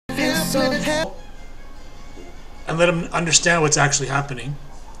and let them understand what's actually happening.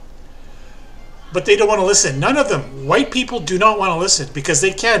 But they don't want to listen. None of them. White people do not want to listen because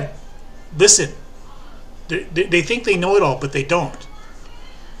they can't listen. They think they know it all, but they don't.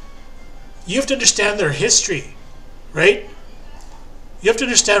 You have to understand their history, right? You have to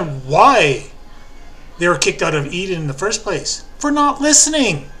understand why they were kicked out of Eden in the first place. For not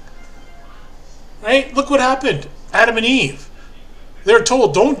listening. Right? Look what happened. Adam and Eve. They were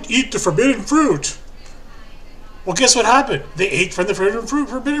told, don't eat the forbidden fruit. Well, guess what happened? They ate from the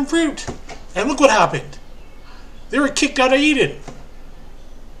forbidden fruit. And look what happened. They were kicked out of Eden.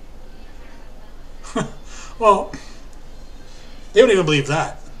 Well, they don't even believe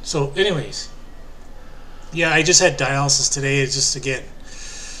that. So anyways, yeah, I just had dialysis today. It's just, again,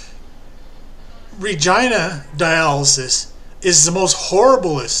 Regina dialysis is the most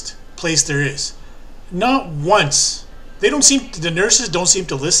horriblest place there is. Not once. The nurses don't seem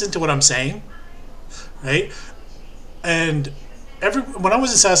to listen to what I'm saying, right? And when I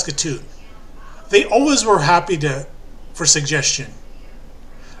was in Saskatoon, they always were happy for suggestion,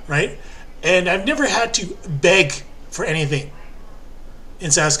 right? And I've never had to beg for anything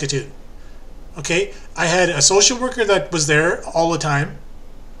in Saskatoon. Okay, I had a social worker that was there all the time,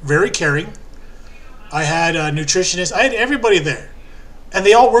 very caring. I had a nutritionist. I had everybody there, and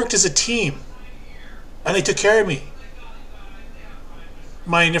they all worked as a team, and they took care of me.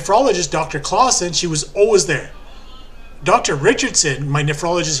 My nephrologist, Dr. Clausen, she was always there. Dr. Richardson, my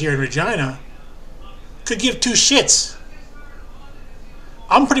nephrologist here in Regina, could give two shits.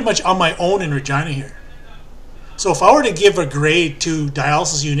 I'm pretty much on my own in Regina here. So if I were to give a grade to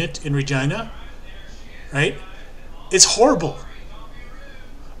dialysis unit in Regina, right, it's horrible.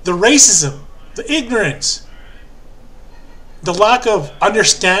 The racism, the ignorance, the lack of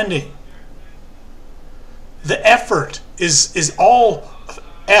understanding, the effort is all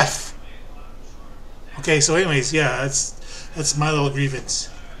F. Okay, so anyways, yeah, that's my little grievance.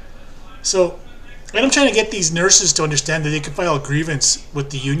 So, and I'm trying to get these nurses to understand that they can file a grievance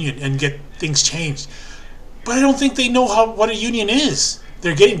with the union and get things changed. But I don't think they know what a union is.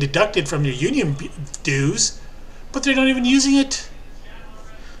 They're getting deducted from their union dues, but they're not even using it.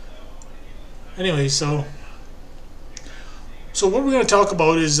 Anyway, so what we're going to talk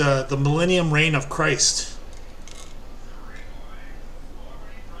about is the millennium reign of Christ.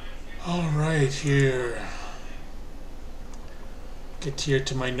 All right, here. Get here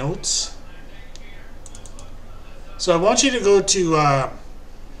to my notes. So I want you to go to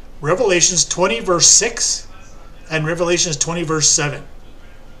Revelations 20 verse 6 and Revelations 20 verse 7.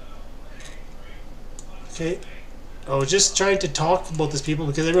 Okay. I was just trying to talk about this, people,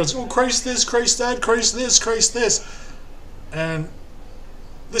 because everyone's, oh, Christ this, Christ that, Christ this, Christ this. And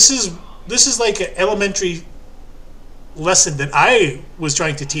this is like an elementary lesson that I was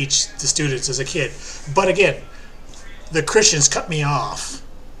trying to teach the students as a kid. But again, the Christians cut me off,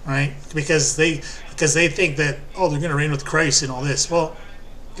 right? Because they think that, oh, they're going to reign with Christ and all this. Well,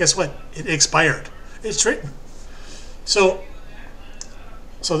 guess what? It expired. It's written. So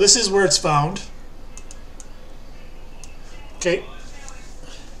this is where it's found. Okay.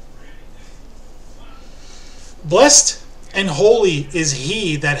 Blessed and holy is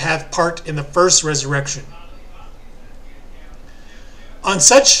he that hath part in the first resurrection. On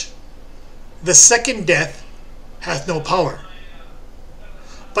such the second death hath no power.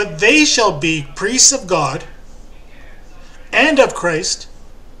 But they shall be priests of God and of Christ,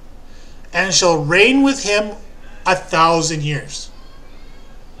 and shall reign with him 1,000 years.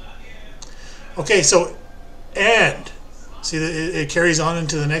 Okay, so, and, see, it carries on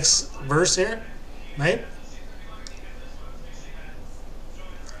into the next verse here, right?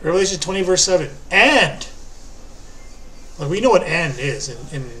 Revelation 20 verse 7. And, well, we know what and is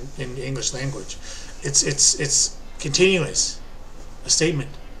in English language. It's continuous, a statement.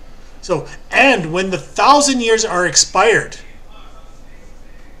 So, and when the 1,000 years are expired.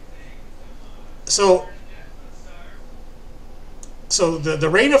 So the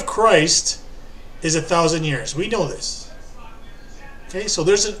reign of Christ is 1,000 years. We know this. Okay, so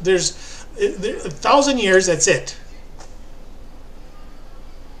there's 1,000 years. That's it.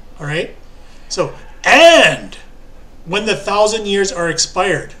 All right. So, and when the 1,000 years are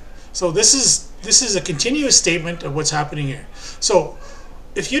expired. So this is a continuous statement of what's happening here. So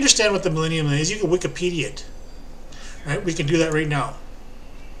if you understand what the millennium is, you can Wikipedia it. Right? We can do that right now.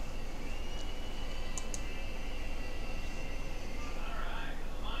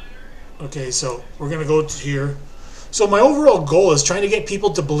 Okay, so we're going to go to here. So my overall goal is trying to get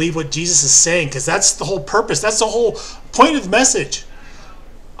people to believe what Jesus is saying, because that's the whole purpose. That's the whole point of the message.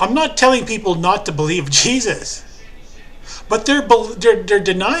 I'm not telling people not to believe Jesus. But they're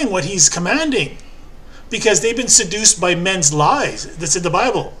denying what he's commanding because they've been seduced by men's lies. That's in the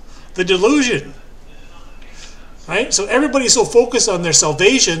Bible. The delusion. Right? So everybody's so focused on their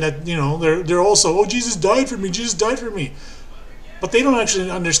salvation that, they're also, oh, Jesus died for me, Jesus died for me. But they don't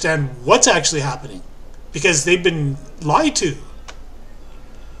actually understand what's actually happening because they've been lied to.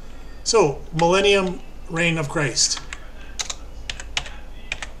 So, millennium reign of Christ.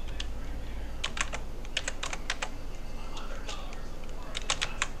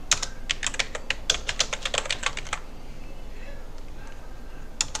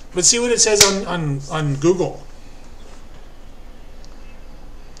 Let's see what it says on Google.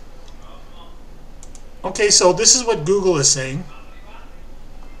 Okay, so this is what Google is saying.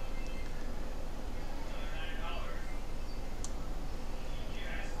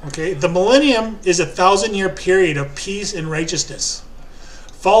 Okay, the millennium is a 1,000-year period of peace and righteousness.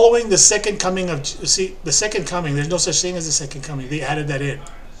 Following the second coming of, see, the second coming, there's no such thing as the second coming. They added that in.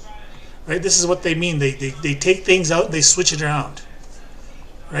 Right? This is what they mean. They take things out, they switch it around.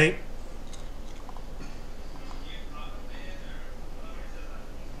 Right?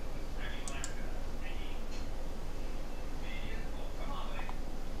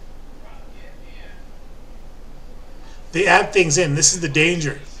 They add things in. This is the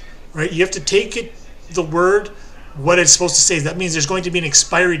danger. Right? You have to take it, the word, what it's supposed to say. That means there's going to be an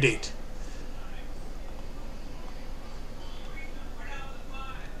expiry date.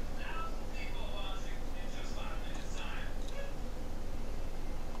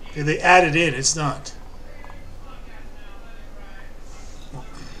 Okay, they added in. It's not.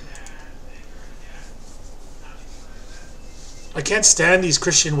 I can't stand these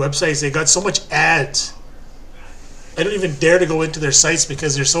Christian websites. They got so much ads. I don't even dare to go into their sites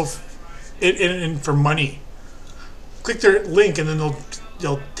because they're so in for money. Click their link and then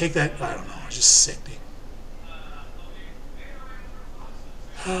they'll take that. I don't know. It's just sickening.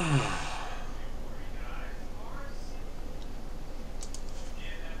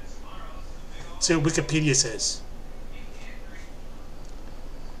 See what Wikipedia says.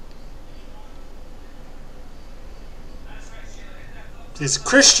 It's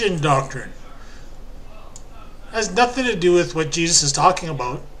Christian doctrine. It has nothing to do with what Jesus is talking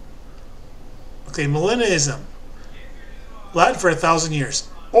about. Okay, millennialism. Latin for 1,000 years.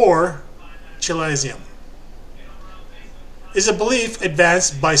 Or Chiliasm. Is a belief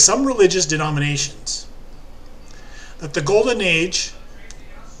advanced by some religious denominations that the golden age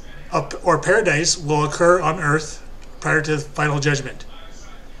or paradise will occur on earth prior to the final judgment.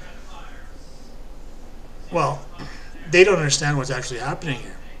 Well, they don't understand what's actually happening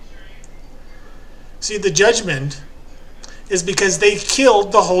here. See, the judgment is because they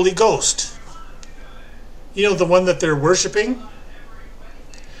killed the Holy Ghost. You know, the one that they're worshiping?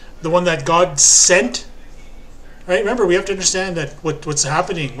 The one that God sent? Right? Remember, we have to understand that what's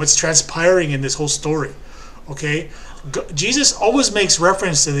happening, what's transpiring in this whole story. Okay? Jesus always makes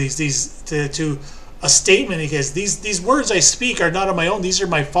reference to to a statement. He says, these words I speak are not of my own. These are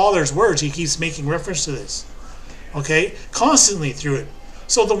my Father's words. He keeps making reference to this. Okay? Constantly through it.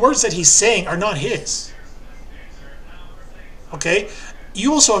 So the words that he's saying are not his. Okay?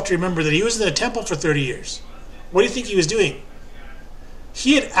 You also have to remember that he was in the temple for 30 years. What do you think he was doing?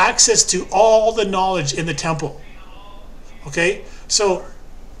 He had access to all the knowledge in the temple. Okay? So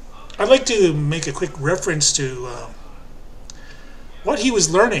I'd like to make a quick reference to what he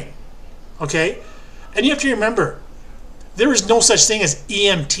was learning. Okay? And you have to remember, there is no such thing as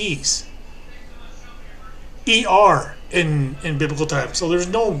EMTs. ER in biblical times. So there's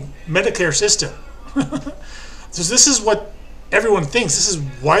no Medicare system. So this is what everyone thinks. This is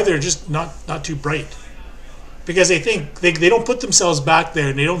why they're just not too bright. Because they think they don't put themselves back there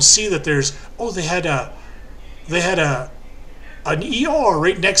and they don't see that there's they had an ER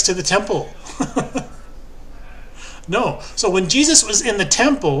right next to the temple. No. So when Jesus was in the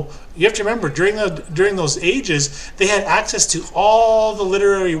temple, you have to remember during those ages, they had access to all the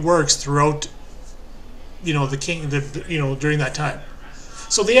literary works throughout the king during that time.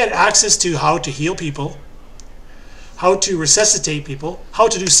 So they had access to how to heal people, how to resuscitate people, how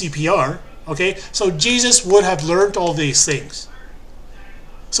to do CPR. Okay, so Jesus would have learned all these things.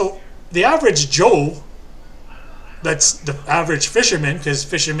 So the average Joe, that's the average fisherman, because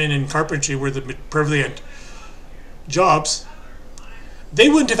fishermen and carpentry were the prevalent jobs, they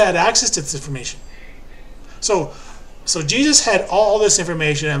wouldn't have had access to this information. So Jesus had all this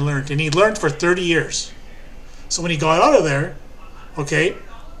information and learned, and he learned for 30 years. So when he got out of there, okay,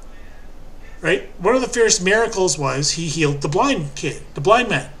 right, one of the first miracles was he healed the blind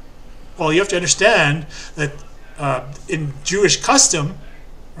man. Well, you have to understand that in Jewish custom,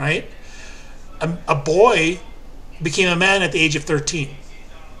 right, a boy became a man at the age of 13.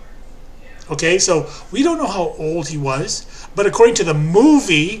 Okay, so we don't know how old he was, but according to the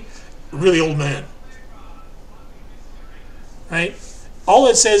movie, really old man. Right? All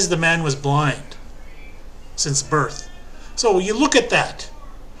it says, the man was blind since birth. So you look at that.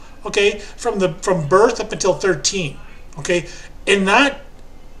 Okay, from birth up until 13. Okay, in that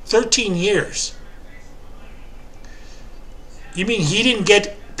 13 years, you mean he didn't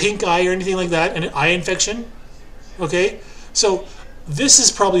get pink eye or anything like that, an eye infection? Okay, so this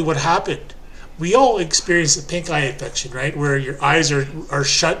is probably what happened. We all experience a pink eye infection, right? Where your eyes are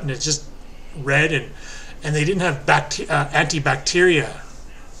shut and it's just red, and they didn't have antibacteria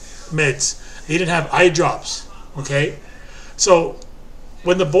meds. They didn't have eye drops. Okay, so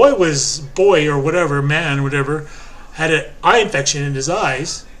when the boy or whatever, man or whatever, had an eye infection in his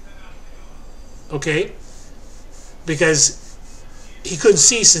eyes, okay, because he couldn't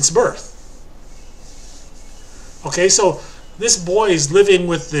see since birth. Okay, so this boy is living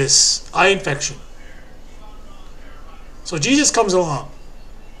with this eye infection. So Jesus comes along,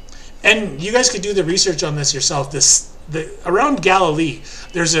 and you guys could do the research on this yourself. Around Galilee,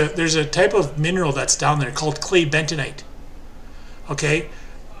 there's a type of mineral that's down there called clay bentonite. Okay,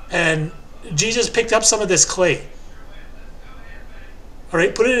 and Jesus picked up some of this clay. All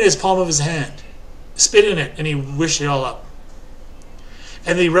right, put it in his palm of his hand, spit in it, and he wished it all up.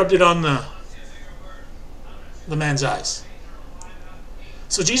 And they rubbed it on the man's eyes.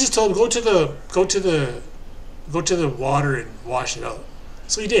 So Jesus told him, go to the water and wash it out.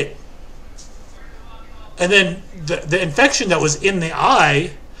 So he did. And then the infection that was in the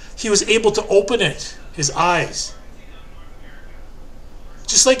eye, he was able to open it, his eyes.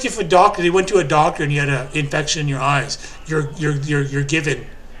 Just like if you went to a doctor and you had an infection in your eyes, you're given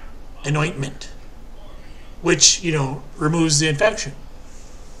an ointment, which removes the infection.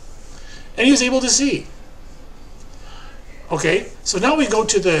 And he was able to see. Okay, so now we go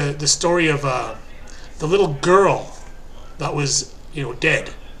to the story of the little girl that was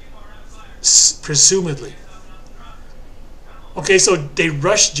dead, presumably. Okay, so they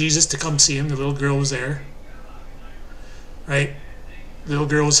rushed Jesus to come see him. The little girl was there, right? The little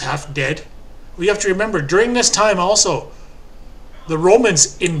girl was half dead. We have to remember, during this time also, the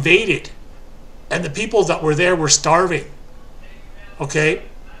Romans invaded, and the people that were there were starving. Okay?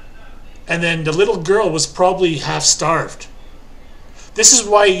 And then the little girl was probably half starved. This is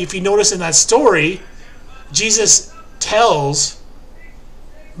why, if you notice in that story, Jesus tells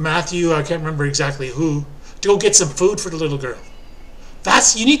Matthew, I can't remember exactly who, to go get some food for the little girl.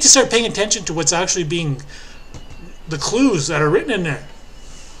 You need to start paying attention to what's actually the clues that are written in there.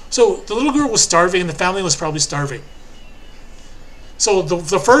 So the little girl was starving, and the family was probably starving. So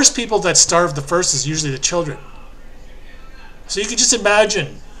the first people that starve the first is usually the children. So you can just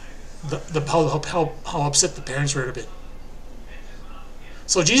imagine how upset the parents were a bit.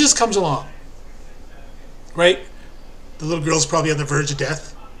 So Jesus comes along, right? The little girl's probably on the verge of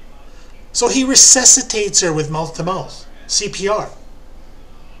death. So he resuscitates her with mouth-to-mouth, CPR.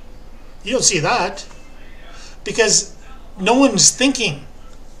 You don't see that because no one's thinking.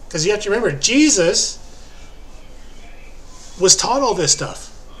 Because you have to remember, Jesus was taught all this stuff.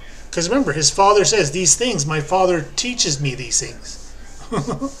 Because remember, his father says, these things, my father teaches me these things.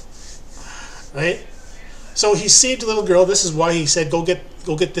 Right? So he saved the little girl. This is why he said, go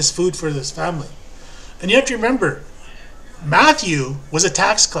get this food for this family. And you have to remember, Matthew was a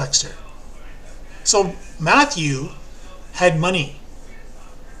tax collector. So Matthew had money.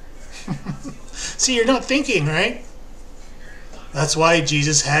 See, you're not thinking, right? That's why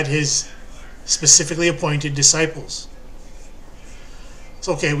Jesus had his specifically appointed disciples.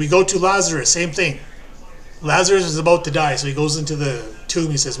 So, okay, we go to Lazarus, same thing. Lazarus is about to die, so he goes into the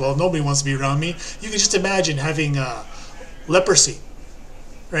tomb. He says, well, nobody wants to be around me. You can just imagine having leprosy,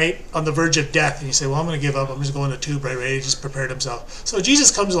 right, on the verge of death. And you say, well, I'm going to give up. I'm just going to the tomb right away. He just prepared himself. So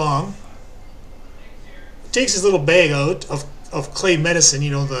Jesus comes along, takes his little bag out of clay medicine,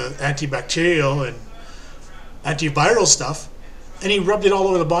 the antibacterial and antiviral stuff, and he rubbed it all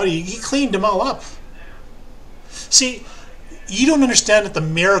over the body. He cleaned them all up. See, you don't understand that the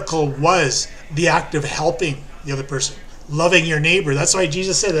miracle was the act of helping the other person, loving your neighbor. That's why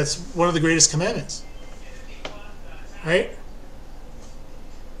Jesus said that's one of the greatest commandments. Right?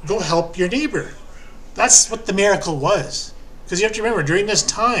 Go help your neighbor. That's what the miracle was. Because you have to remember, during this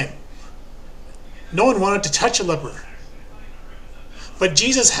time, no one wanted to touch a leper. But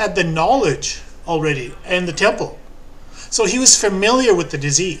Jesus had the knowledge already in the temple. So he was familiar with the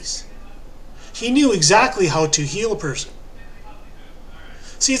disease. He knew exactly how to heal a person.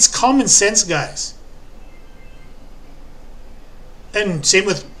 See, it's common sense, guys. And same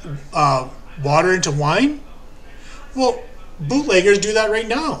with water into wine. Well, bootleggers do that right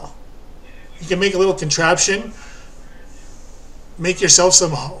now. You can make a little contraption, make yourself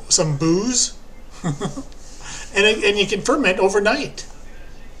some booze, and you can ferment overnight,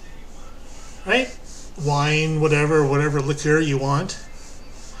 right? Wine, whatever liqueur you want.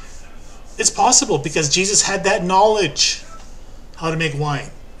 It's possible because Jesus had that knowledge how to make wine.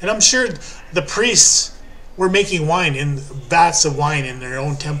 And I'm sure the priests were making wine in vats of wine in their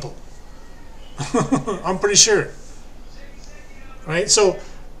own temple. I'm pretty sure. Right? So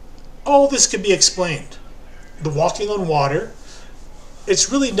all this could be explained. The walking on water,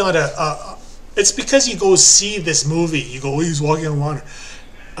 it's really not it's because you go see this movie, you go, oh, he's walking on water.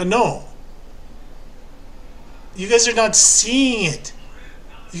 No. You guys are not seeing it.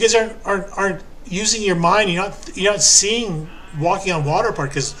 You guys aren't using your mind. You're not seeing walking on water part,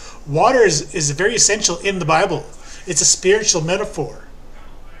 because water is very essential in the Bible. It's a spiritual metaphor.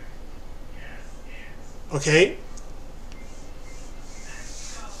 Okay?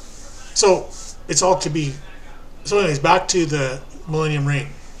 So it's all to be. So anyways, back to the millennium reign.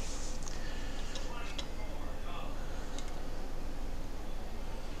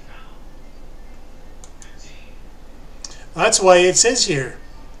 That's why it says here,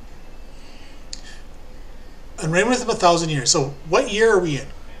 and reign with him 1,000 years. So what year are we in?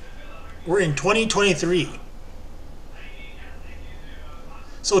 We're in 2023.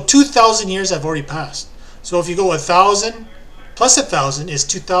 So 2,000 years have already passed. So if you go 1,000 plus 1,000 is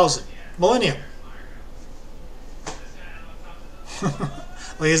 2,000. Millennium.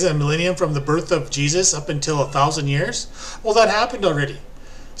 Like, is it a millennium from the birth of Jesus up until 1,000 years? Well, that happened already.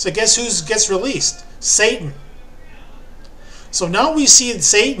 So guess who gets released? Satan. So now we see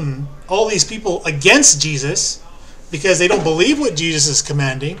Satan, all these people against Jesus, because they don't believe what Jesus is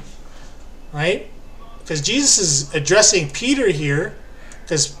commanding, right? Because Jesus is addressing Peter here,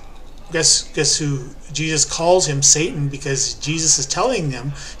 because guess who Jesus calls him? Satan, because Jesus is telling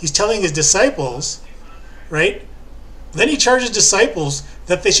them, he's telling his disciples, right? Then he charges disciples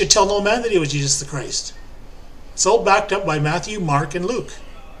that they should tell no man that he was Jesus the Christ. It's all backed up by Matthew, Mark, and Luke,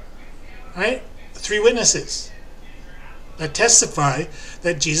 right? 3 witnesses that testify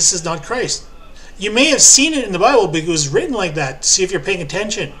that Jesus is not Christ. You may have seen it in the Bible, but it was written like that. See if you're paying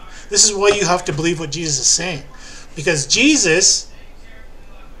attention. This is why you have to believe what Jesus is saying, because Jesus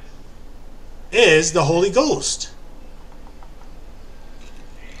is the Holy Ghost.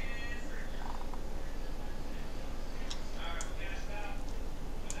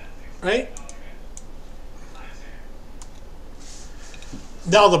 Right?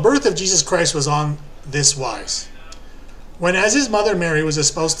 Now the birth of Jesus Christ was on this wise. When as his mother Mary was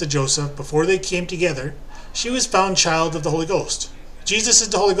espoused to Joseph, before they came together, she was found child of the Holy Ghost. Jesus is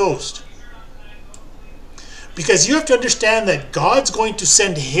the Holy Ghost. Because you have to understand that God's going to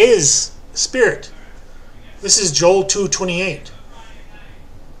send his Spirit. This is Joel 2:28.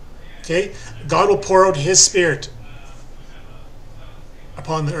 Okay? God will pour out his Spirit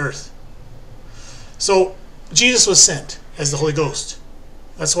upon the earth. So Jesus was sent as the Holy Ghost.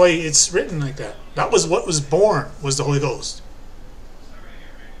 That's why it's written like that. That was what was born, was the Holy Ghost.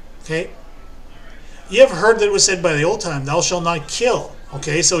 Okay? You have heard that it was said by the old time, thou shalt not kill.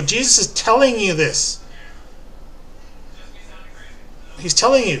 Okay, so Jesus is telling you this. He's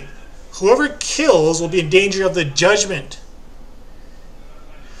telling you, whoever kills will be in danger of the judgment.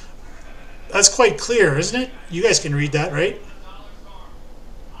 That's quite clear, isn't it? You guys can read that, right?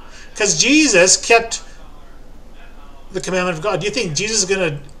 Because Jesus kept the commandment of God. Do you think Jesus is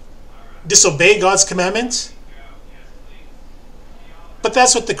going to disobey God's commandments? But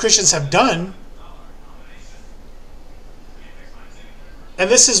that's what the Christians have done. And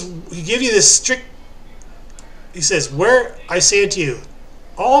this is, he give you this strict, he says, where I say unto you,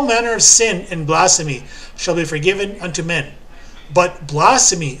 all manner of sin and blasphemy shall be forgiven unto men, but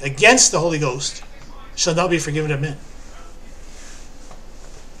blasphemy against the Holy Ghost shall not be forgiven of men.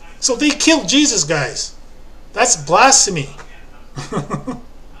 So they killed Jesus, guys. That's blasphemy.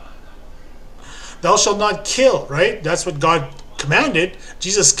 Thou shalt not kill, right? That's what God commanded.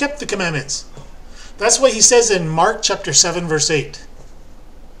 Jesus kept the commandments. That's what he says in Mark chapter 7, verse 8.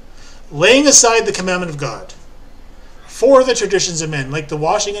 Laying aside the commandment of God for the traditions of men, like the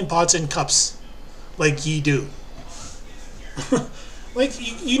washing in pots and cups, like ye do. Like,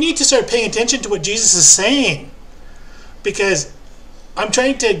 you need to start paying attention to what Jesus is saying, because I'm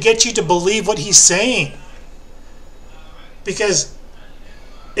trying to get you to believe what he's saying. Because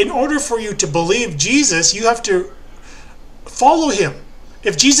in order for you to believe Jesus, you have to follow him.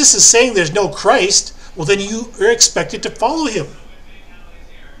 If Jesus is saying there's no Christ, well, then you are expected to follow him.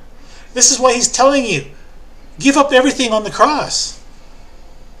 This is why he's telling you, give up everything on the cross.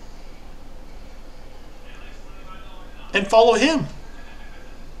 and follow him.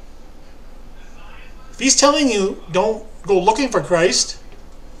 If he's telling you don't go looking for Christ,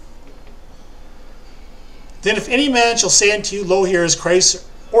 then if any man shall say unto you, lo, here is Christ,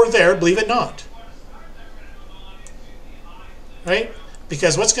 or there, believe it not. Right?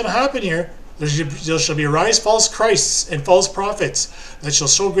 Because what's going to happen here, there shall be arise false Christs and false prophets that shall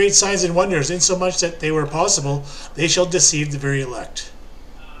show great signs and wonders, insomuch that they were possible, they shall deceive the very elect.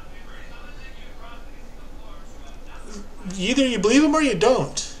 Either you believe him or you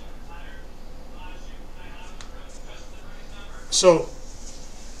don't. So,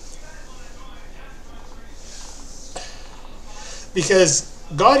 because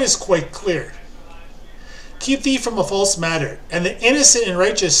God is quite clear. Keep thee from a false matter, and the innocent and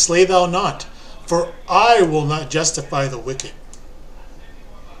righteous slay thou not, for I will not justify the wicked.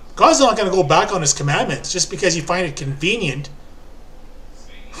 God's not going to go back on his commandments just because you find it convenient.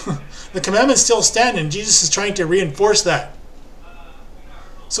 The commandments still stand, and Jesus is trying to reinforce that.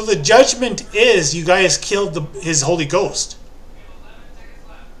 So the judgment is you guys killed his Holy Ghost.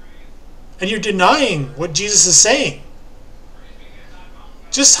 And you're denying what Jesus is saying.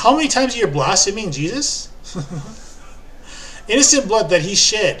 Just how many times are you blaspheming Jesus? Innocent blood that he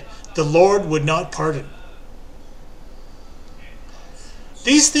shed, the Lord would not pardon.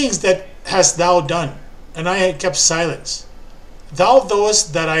 These things that hast thou done, and I had kept silence. Thou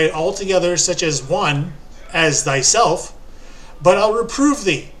knowest that I altogether such as one as thyself, but I'll reprove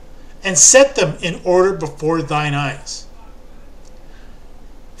thee, and set them in order before thine eyes.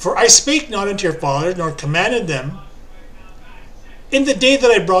 For I spake not unto your fathers, nor commanded them, in the day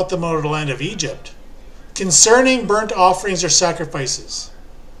that I brought them out of the land of Egypt, concerning burnt offerings or sacrifices.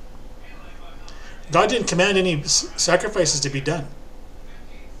 God didn't command any sacrifices to be done.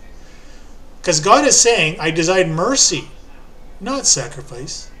 Because God is saying, I desired mercy, not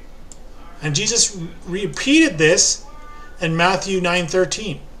sacrifice. And Jesus repeated this in Matthew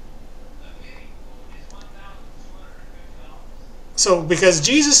 9:13. So, because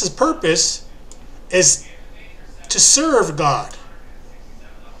Jesus' purpose is to serve God.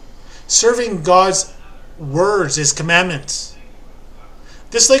 Serving God's words, his commandments.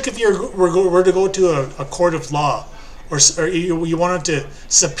 Just like if you were to go to a court of law, or you wanted to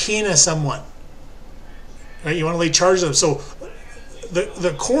subpoena someone, right? You want to lay charges of them. So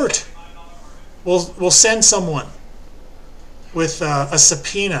the court will send someone with a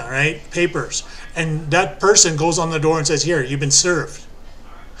subpoena, right? Papers. And that person goes on the door and says, here, you've been served.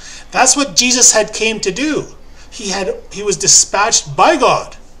 That's what Jesus had came to do. He was dispatched by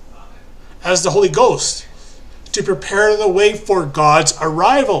God as the Holy Ghost to prepare the way for God's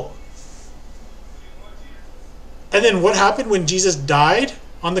arrival. And then what happened when Jesus died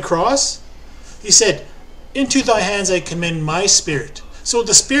on the cross? He said, into thy hands I commend my spirit. So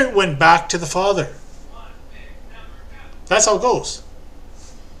the spirit went back to the Father. That's how it goes.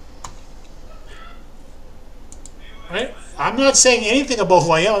 Right? I'm not saying anything about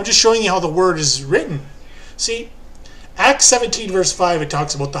who I am. I'm just showing you how the word is written. See, Acts 17 verse 5, it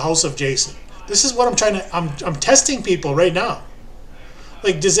talks about the house of Jason. This is what I'm testing people right now.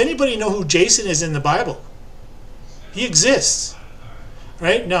 Like, does anybody know who Jason is in the Bible? He exists.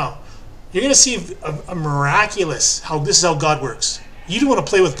 Right? Now, you're going to see a miraculous, this is how God works. You don't want to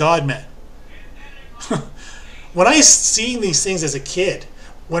play with God, man. When I seen these things as a kid,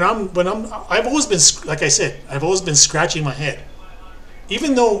 I've always been, like I said, I've always been scratching my head.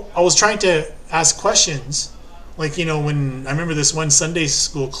 Even though I was trying to ask questions, like, when I remember this one Sunday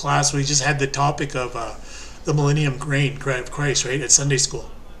school class where we just had the topic of the millennium reign of Christ, right, at Sunday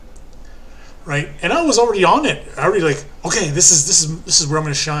school, right? And I was already on it. I already like, okay, this is where I'm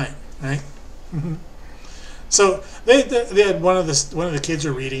going to shine, right? So they had one of the kids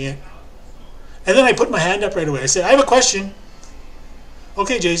were reading it, and then I put my hand up right away. I said, I have a question.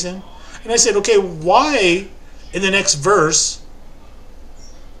 Okay, Jason. And I said, okay, why in the next verse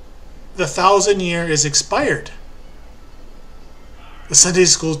the 1,000 year is expired? The Sunday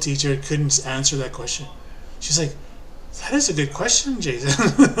school teacher couldn't answer that question. She's like, that is a good question, Jason.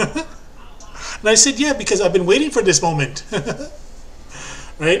 And I said, yeah, because I've been waiting for this moment.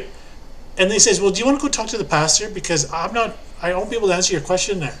 Right? And they says, well, do you want to go talk to the pastor? Because I won't be able to answer your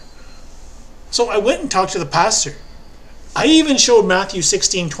question there. So I went and talked to the pastor. I even showed Matthew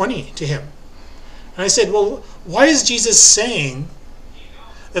 16:20 to him. And I said, well, why is Jesus saying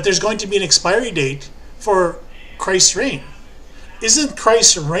that there's going to be an expiry date for Christ's reign? Isn't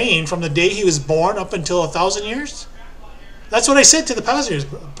Christ's reign from the day he was born up until 1,000 years? That's what I said to the pastor.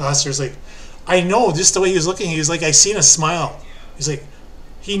 The pastor's like, I know, just the way he was looking, he was like, I seen a smile. He's like,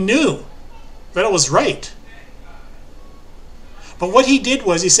 he knew that it was right. But what he did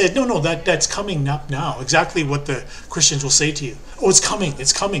was he said, no, that's coming up now. Exactly what the Christians will say to you. Oh, it's coming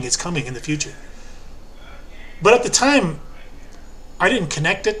in the future. But at the time, I didn't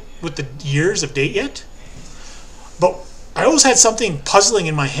connect it with the years of date yet. But I always had something puzzling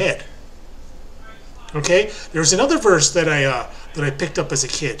in my head. Okay? There's another verse that I picked up as a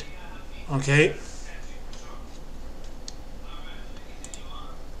kid. Okay?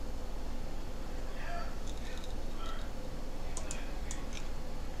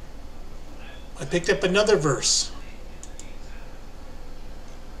 I picked up another verse.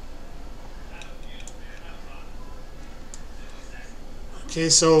 Okay,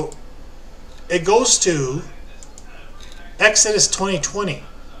 so it goes to Exodus 20:20.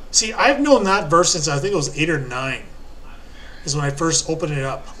 See, I've known that verse since I think it was 8 or 9 is when I first opened it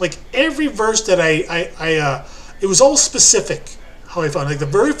up. Like every verse that it was all specific how I found. Like the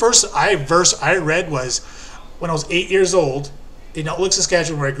very first verse I read was when I was 8 years old in Outlook,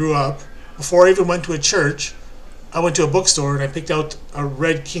 Saskatchewan, where I grew up. Before I even went to a church, I went to a bookstore and I picked out a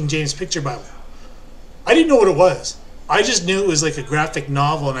red King James Picture Bible. I didn't know what it was. I just knew it was like a graphic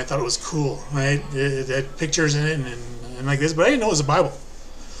novel and I thought it was cool, right? It had pictures in it and like this, but I didn't know it was a Bible,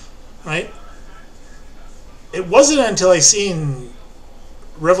 right? It wasn't until I seen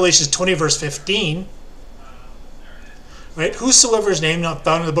Revelations 20 verse 15, right? Whosoever's name not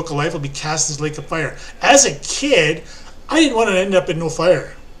found in the book of life will be cast into the lake of fire. As a kid, I didn't want to end up in no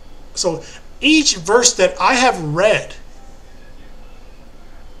fire. So each verse that I have read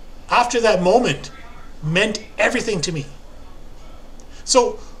after that moment meant everything to me.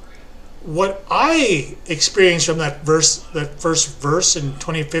 So what I experienced from that first verse in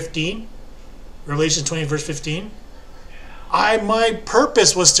 2015, Revelation 20 verse 15, my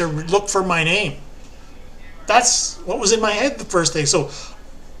purpose was to look for my name. That's what was in my head the first thing. So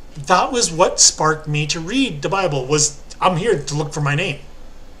that was what sparked me to read the Bible, was I'm here to look for my name.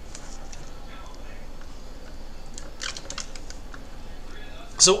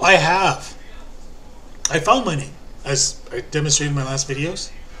 So I found my name, as I demonstrated in my last videos,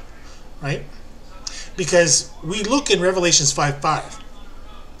 right? Because we look in Revelations 5:5,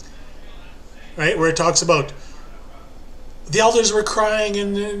 right, where it talks about the elders were crying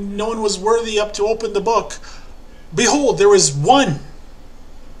and no one was worthy up to open the book. Behold, there was one,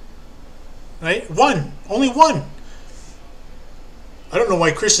 right? One, only one. I don't know why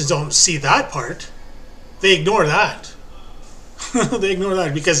Christians don't see that part. They ignore that. They ignore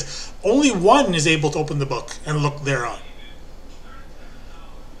that because only one is able to open the book and look thereon.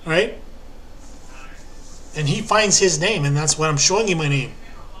 Right? And he finds his name, and that's why I'm showing you my name.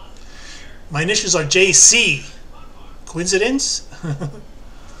 My initials are JC. Coincidence?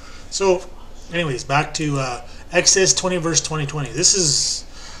 So, anyways, back to Exodus 20 verse 20. This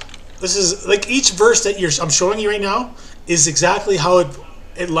is like each verse that I'm showing you right now is exactly how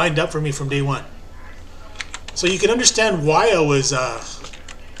it lined up for me from day one. So you can understand why I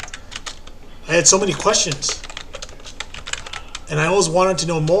had so many questions. And I always wanted to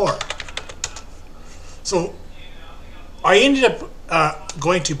know more. So I ended up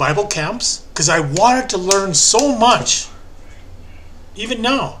going to Bible camps because I wanted to learn so much. Even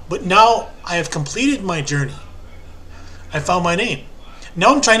now. But now I have completed my journey. I found my name.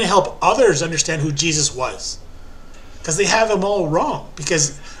 Now I'm trying to help others understand who Jesus was. Because they have him all wrong.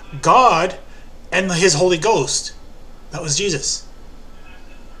 Because God and his Holy Ghost, that was Jesus.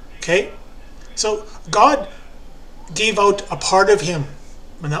 Okay? So God gave out a part of him,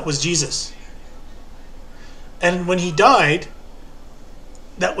 and that was Jesus. And when he died,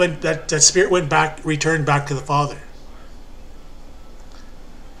 that spirit returned back to the Father.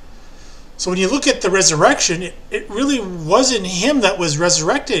 So when you look at the resurrection, it really wasn't him that was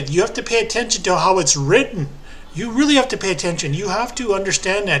resurrected. You have to pay attention to how it's written. You really have to pay attention. You have to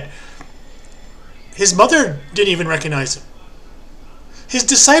understand that his mother didn't even recognize him. His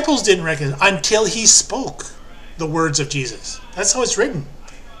disciples didn't recognize him until he spoke the words of Jesus. That's how it's written.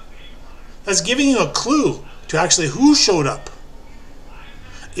 That's giving you a clue to actually who showed up.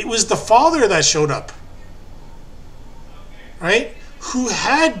 It was the Father that showed up. Right? Who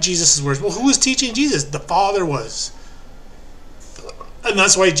had Jesus' words? Well, who was teaching Jesus? The Father was. And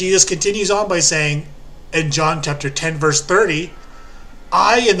that's why Jesus continues on by saying in John chapter 10 verse 30,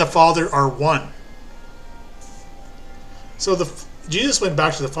 I and the Father are one. So Jesus went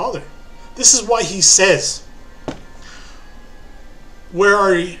back to the Father. This is why he says,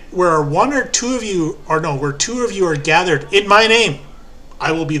 where two of you are gathered in my name,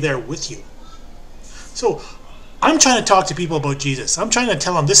 I will be there with you. So I'm trying to talk to people about Jesus. I'm trying to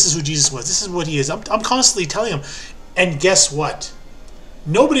tell them this is who Jesus was. This is what he is. I'm constantly telling them. And guess what?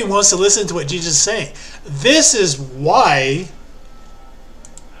 Nobody wants to listen to what Jesus is saying. This is why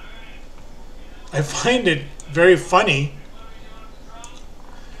I find it very funny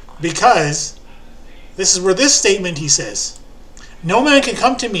because this is where this statement he says, "No man can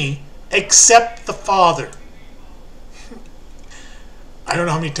come to me except the Father." I don't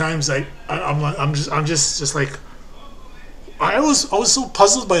know how many times I'm just like, I was so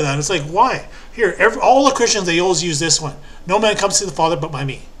puzzled by that. It's like, why? Here, all the Christians, they always use this one. No man comes to the Father but by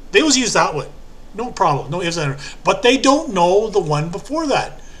me. They always use that one. No problem. No ifs, but they don't know the one before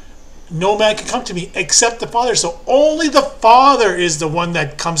that. No man can come to me except the Father. So only the Father is the one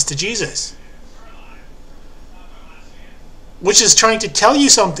that comes to Jesus. Which is trying to tell you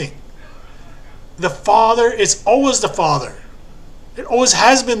something. The Father is always the Father. It always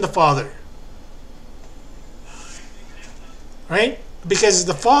has been the Father. Right? Because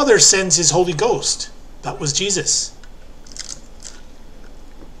the Father sends His Holy Ghost. That was Jesus.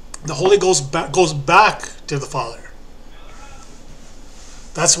 The Holy Ghost goes back to the Father.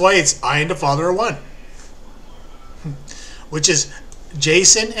 That's why it's I and the Father are one. Which is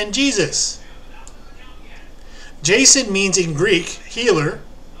Jason and Jesus. Jason means in Greek, healer.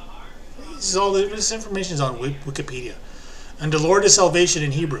 This information is on Wikipedia. And the Lord is salvation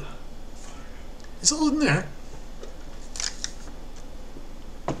in Hebrew. It's all in there.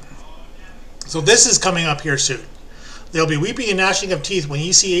 So this is coming up here soon. There'll be weeping and gnashing of teeth when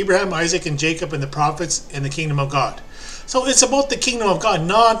ye see Abraham, Isaac, and Jacob and the prophets in the kingdom of God. So it's about the kingdom of God,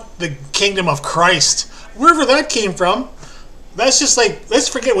 not the kingdom of Christ. Wherever that came from, that's just like, let's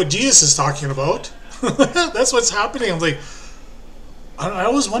forget what Jesus is talking about. That's what's happening. I'm like, I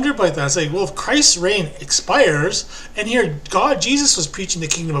always wondered about that. It's like, well, if Christ's reign expires, and here Jesus was preaching the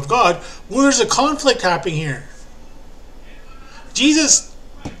kingdom of God, where's the conflict happening here? Jesus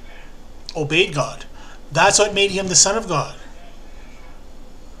obeyed God. That's what made him the Son of God.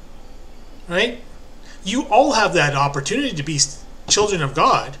 Right? You all have that opportunity to be children of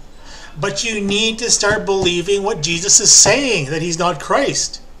God, but you need to start believing what Jesus is saying, that he's not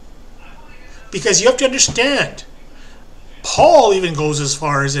Christ. Because you have to understand, Paul even goes as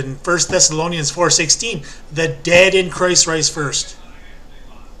far as in 1 Thessalonians 4:16, the dead in Christ rise first.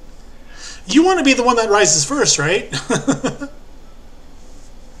 You want to be the one that rises first, right?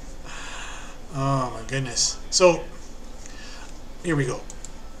 Oh my goodness. So, here we go.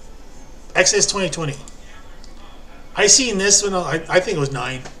 Exodus 20:20. I seen this when I think it was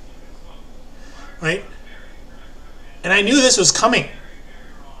 9. Right? And I knew this was coming.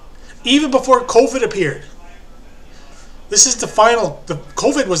 Even before COVID appeared. This is the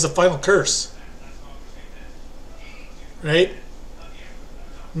COVID was the final curse. Right?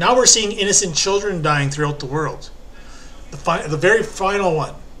 Now we're seeing innocent children dying throughout the world. The very final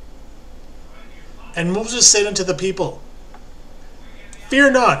one. And Moses said unto the people,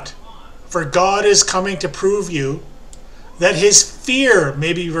 fear not, for God is coming to prove you that his fear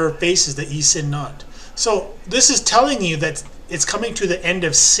may be your faces, that ye sin not. So this is telling you that it's coming to the end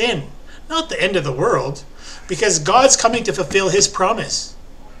of sin, not the end of the world, because God's coming to fulfill his promise.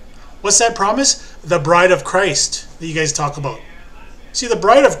 What's that promise? The bride of Christ that you guys talk about. See, the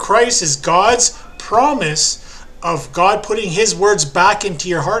bride of Christ is God's promise of God putting his words back into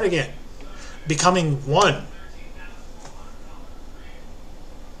your heart again, becoming one.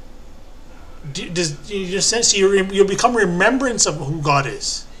 You sense you'll become remembrance of who God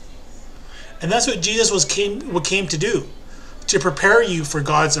is, and that's what Jesus came to do, to prepare you for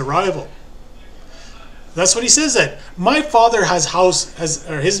God's arrival. That's what he says, that my Father has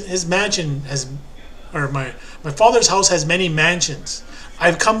his mansion has, or my Father's house has many mansions.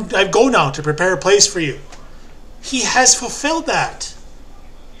 I go now to prepare a place for you. He has fulfilled that.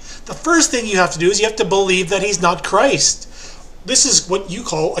 The first thing you have to do is you have to believe that he's not Christ. This is what you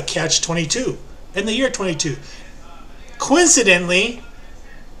call a catch-22 in the year 22. Coincidentally,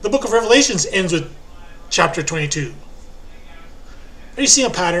 the book of Revelations ends with chapter 22. Are you seeing a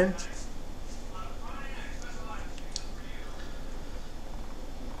pattern?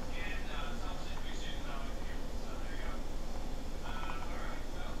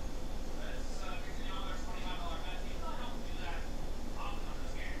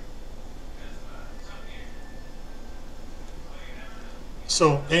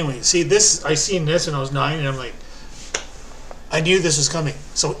 So anyway, see this, I seen this when I was 9, and I'm like, I knew this was coming.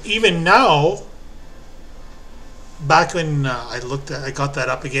 So even now, back when I got that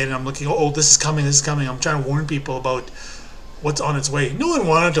up again, and I'm looking, oh, this is coming, this is coming. I'm trying to warn people about what's on its way. No one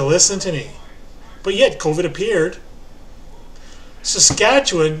wanted to listen to me, but yet COVID appeared.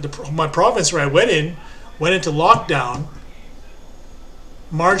 Saskatchewan, my province where I went into lockdown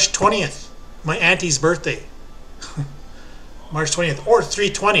March 20th, my auntie's birthday. March 20th, or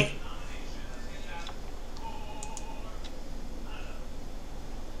 3/20.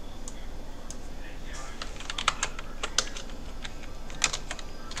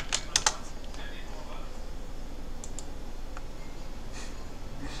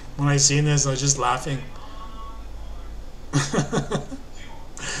 When I seen this, I was just laughing.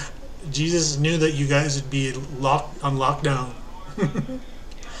 Jesus knew that you guys would be on lockdown.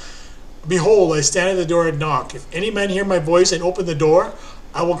 Behold, I stand at the door and knock. If any man hear my voice and open the door,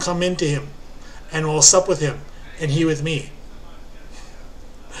 I will come into him, and will sup with him, and he with me.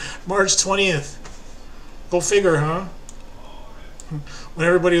 March 20th. Go figure, huh? When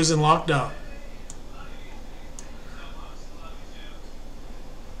everybody was in lockdown.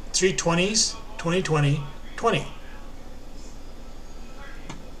 3/20s, 2020, 20.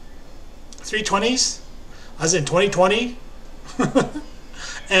 3/20s? As in 2020?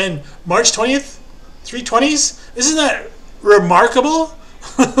 And March 20th? 3/20s? Isn't that remarkable?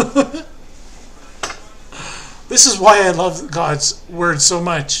 This is why I love God's word so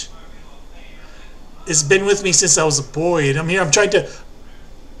much. It's been with me since I was a boy, and I'm trying to...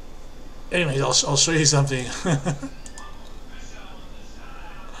 Anyways, I'll show you something.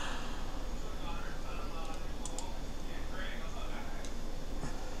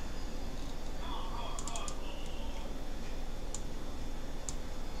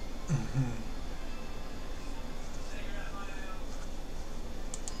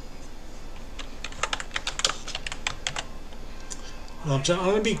 Well, I'm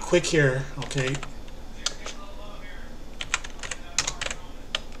going to be quick here, okay?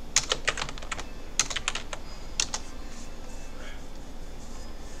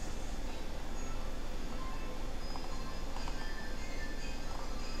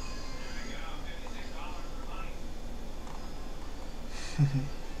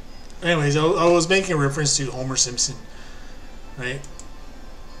 Anyways, I was making a reference to Homer Simpson, right?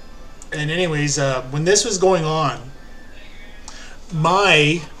 And anyways, when this was going on,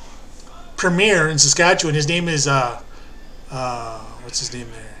 my premier in Saskatchewan, his name is what's his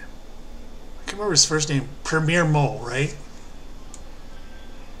name there? I can't remember his first name. Premier Mo, right?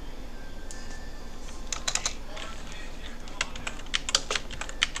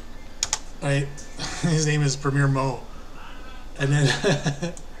 Right. His name is Premier Mo, and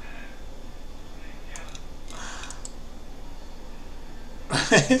then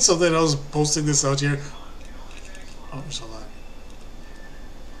so then I was posting this out here. Oh, there's a lot.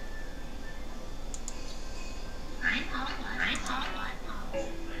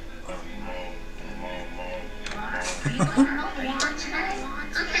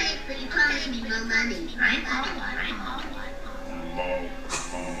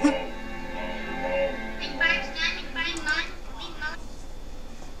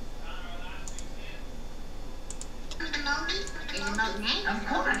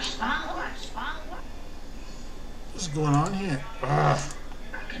 What's going on here?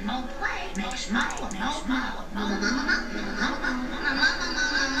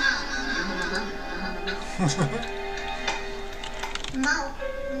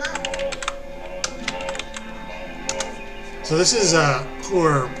 So this is who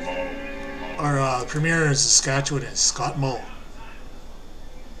our premier in Saskatchewan is, Scott Moe.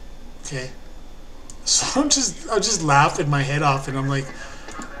 Okay. So I'm just laughing my head off, and I'm like,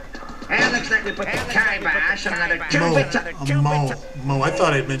 And looks like we put the kibosh on another Mo. I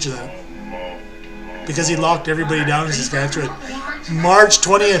thought I'd mention that because he locked everybody down in Saskatchewan. March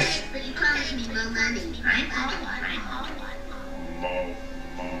 20th.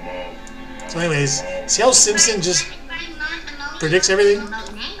 So anyways, see how Simpson just predicts everything?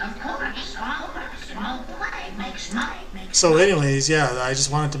 So anyways, yeah, I just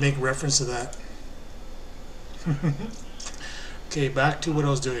wanted to make reference to that. Okay, back to what I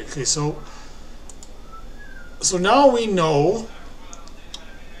was doing. Okay, so now we know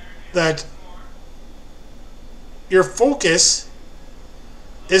that your focus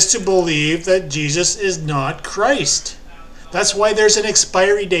is to believe that Jesus is not Christ. That's why there's an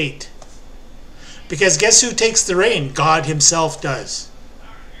expiry date. Because guess who takes the reign? God himself does.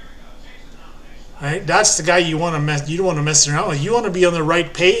 Right? That's the guy you don't want to mess around with. You want to be on the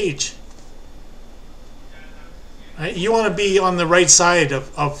right page. Right? You want to be on the right side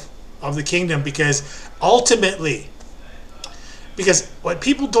of the kingdom, because ultimately, because what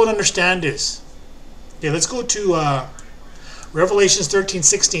people don't understand is, okay, let's go to Revelations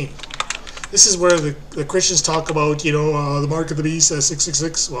 13:16. This is where the Christians talk about, the mark of the beast,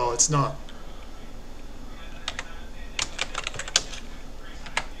 666. Well, it's not.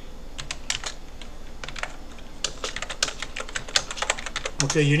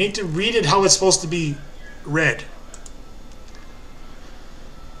 Okay, you need to read it how it's supposed to be read.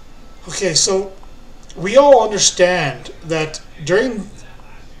 Okay, so we all understand that during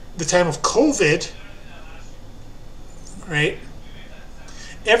the time of COVID, right,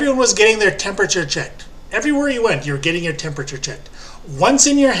 everyone was getting their temperature checked. Everywhere you went, you were getting your temperature checked. once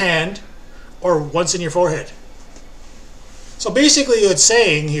in your hand or once in your forehead. So basically it's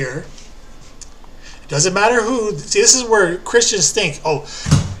saying here, it doesn't matter who. See, this is where Christians think, oh,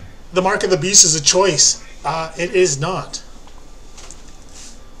 the mark of the beast is a choice. It is not.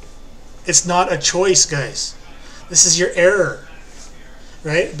 It's not a choice, guys. This is your error,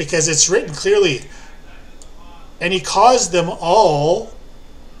 right? Because it's written clearly. And he caused them all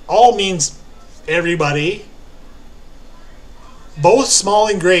means everybody, both small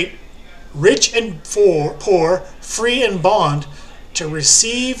and great, rich and poor, free and bond, to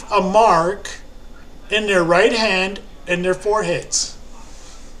receive a mark in their right hand and their foreheads.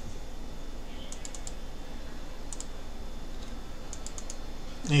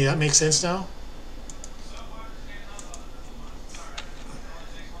 Yeah, that makes sense now?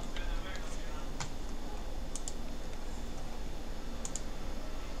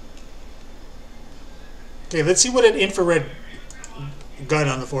 Okay, let's see what an infrared gun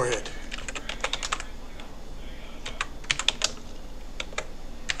on the forehead.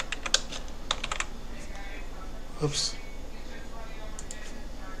 Oops.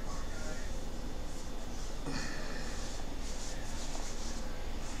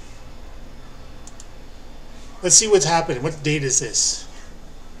 Let's see what's happening. What date is this?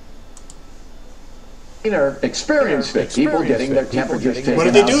 Experienced people getting their temperatures taken What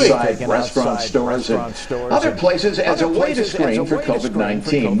are they doing? outside restaurant stores and other places as a way to screen for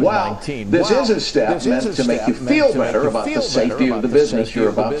COVID-19. Wow, this is a step meant to make you feel better about the safety of the business you're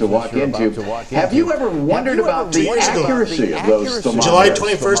about to walk into. Have you ever wondered about the accuracy of those thermometers? July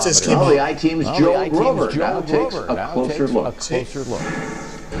 21st this came Well, out. the I-Team's Joel Grover now takes a closer look.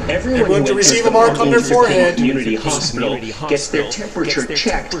 Everyone to who receive enters a mark the on their Long-Beach forehead. Community Hospital gets their temperature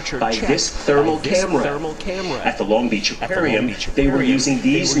checked by this thermal camera. At the Long Beach Aquarium, they were using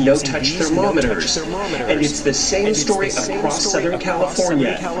these no-touch thermometers. And it's the same story across Southern California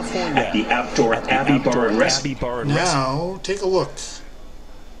at the outdoor Abbey Bar and Restaurant. Now, take a look.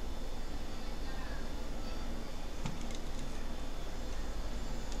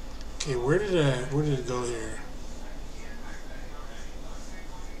 Okay, where did it go here?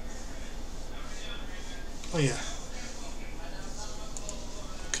 Oh yeah.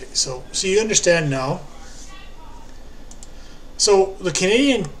 Okay, so you understand now. So the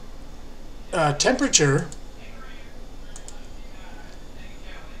Canadian temperature,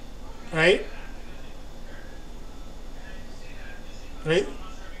 right? Right?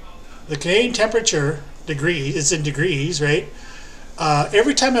 The Canadian temperature degree is in degrees, right?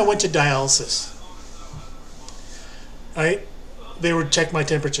 Every time I went to dialysis, right, they would check my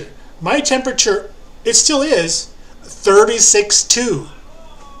temperature. My temperature, it still is 36.2.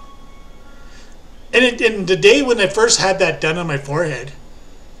 And in the day when I first had that done on my forehead,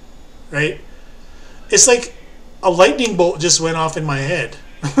 right, it's like a lightning bolt just went off in my head.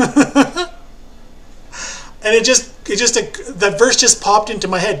 And that verse just popped into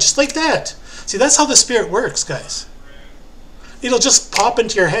my head just like that. See, that's how the Spirit works, guys. It'll just pop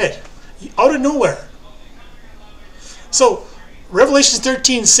into your head out of nowhere. So Revelation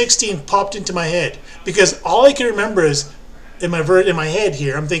 13:16 popped into my head because all I can remember is in my head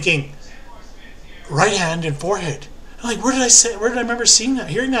here, I'm thinking right hand and forehead. I'm like, where did I remember seeing that,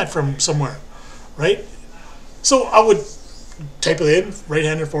 hearing that from somewhere, right? So I would type it in, right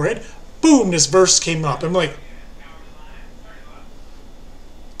hand and forehead. Boom, this verse came up. I'm like,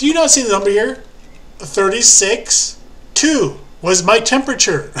 do you not see the number here? 36.2 was my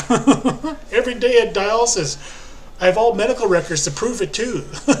temperature. Every day at dialysis. I have all medical records to prove it too.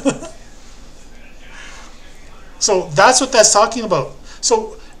 So that's what that's talking about.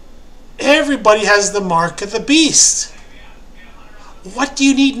 So everybody has the mark of the beast. What do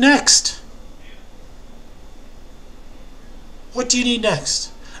you need next? What do you need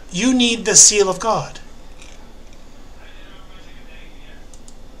next? You need the seal of God.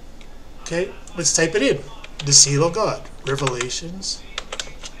 Okay, let's type it in. The seal of God. Revelations.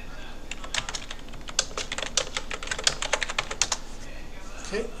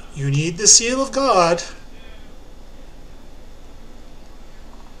 Okay, you need the seal of God.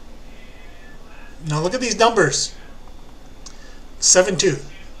 Now look at these numbers. 7:2.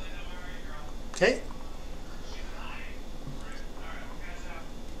 Okay.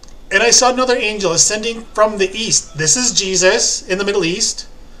 And I saw another angel ascending from the east. This is Jesus in the Middle East,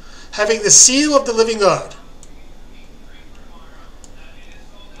 having the seal of the living God.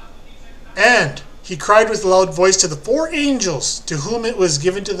 And he cried with a loud voice to the four angels to whom it was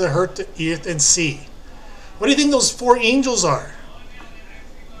given to hurt the earth and sea. What do you think those four angels are?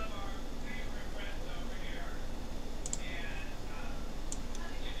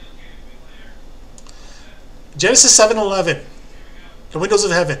 Genesis 7:11. The windows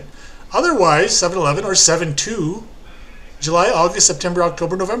of heaven. Otherwise, 7-Eleven or 7-2, July, August, September,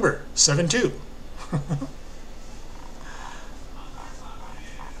 October, November. 7-2.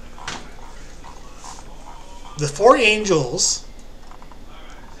 The 4 angels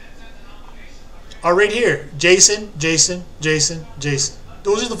are right here. Jason, Jason, Jason, Jason.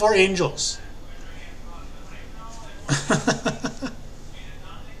 Those are the 4 angels.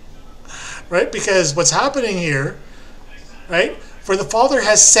 Right? Because what's happening here, right? For the Father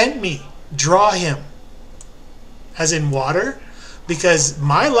has sent me. Draw him. As in water. Because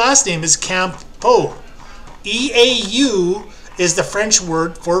my last name is Campo. E-A-U is the French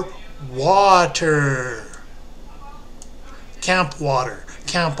word for water. Camp water.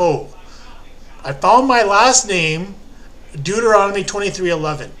 Campo. I found my last name, Deuteronomy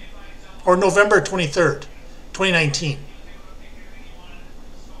 23:11, or November 23rd, 2019.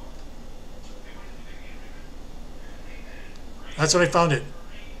 That's when I found it.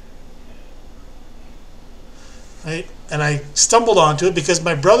 Right? And I stumbled onto it because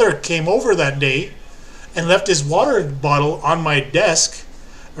my brother came over that day and left his water bottle on my desk,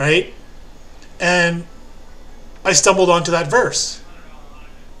 right? And I stumbled onto that verse.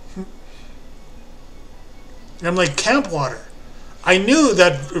 And I'm like, camp water. I knew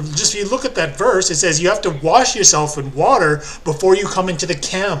that just if you look at that verse, it says you have to wash yourself in water before you come into the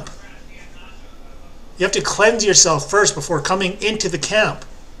camp. You have to cleanse yourself first before coming into the camp.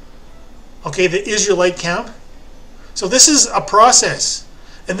 Okay, the Israelite camp. So this is a process.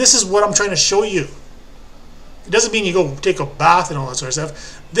 And this is what I'm trying to show you. It doesn't mean you go take a bath and all that sort of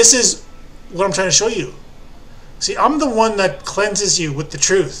stuff. This is what I'm trying to show you. See, I'm the one that cleanses you with the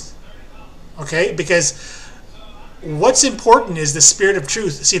truth. Okay, because what's important is the Spirit of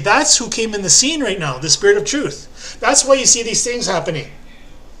truth. See, that's who came in the scene right now, the Spirit of truth. That's why you see these things happening.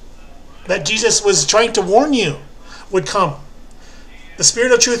 That Jesus was trying to warn you would come. The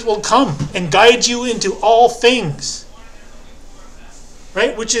Spirit of truth will come and guide you into all things.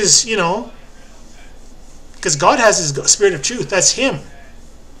 Right? Which is, you know, because God has his Spirit of truth. That's him.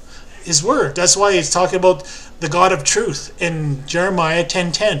 His word. That's why he's talking about the God of truth in Jeremiah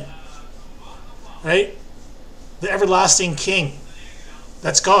 10:10. Right? The everlasting King.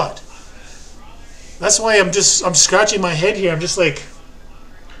 That's God. That's why I'm scratching my head here. I'm just like,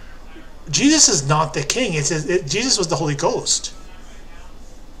 Jesus is not the king. Jesus was the Holy Ghost.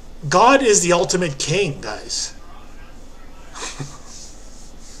 God is the ultimate king, guys.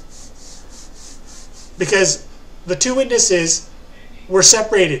 Because the 2 witnesses were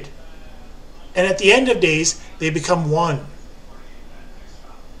separated. And at the end of days, they become one.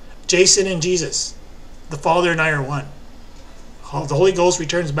 Jason and Jesus. The Father and I are one. The Holy Ghost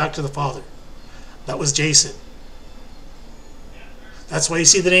returns back to the Father. That was Jason. That's why you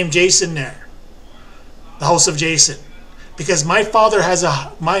see the name Jason there. The house of Jason. Because my father has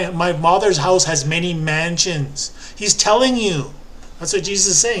my mother's house has many mansions. He's telling you. That's what Jesus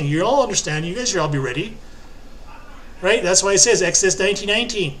is saying. You all understand. You guys should all be ready. Right? That's why it says Exodus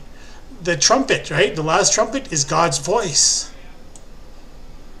 19:19. The trumpet, right? The last trumpet is God's voice.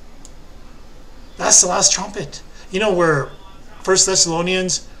 That's the last trumpet. You know where 1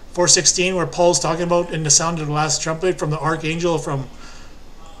 Thessalonians 4:16, where Paul's talking about in the sound of the last trumpet from the archangel from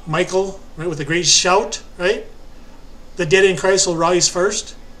Michael, right, with a great shout, right? The dead in Christ will rise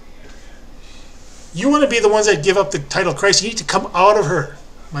first. You want to be the ones that give up the title Christ. You need to come out of her,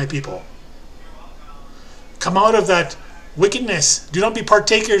 my people. Come out of that wickedness. Do not be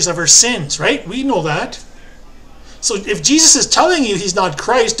partakers of her sins, right? We know that. So if Jesus is telling you he's not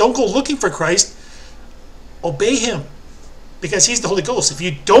Christ, don't go looking for Christ. Obey him. Because he's the Holy Ghost. If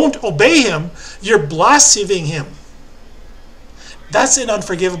you don't obey him, you're blaspheming him. That's an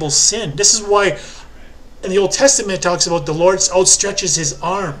unforgivable sin. This is why in the Old Testament it talks about the Lord outstretches his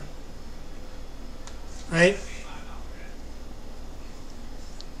arm. Right?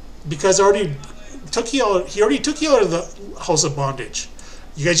 Because he already took you out of the house of bondage.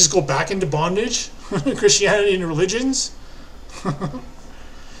 You guys just go back into bondage? Christianity and religions?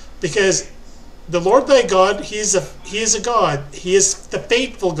 Because the Lord thy God, he is a God. He is the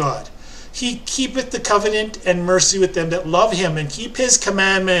faithful God. He keepeth the covenant and mercy with them that love him and keep his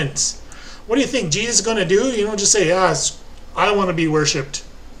commandments. What do you think Jesus is going to do? You don't just say, I want to be worshipped.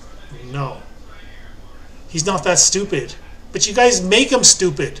 No. He's not that stupid. But you guys make him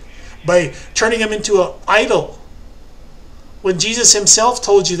stupid by turning him into an idol. When Jesus himself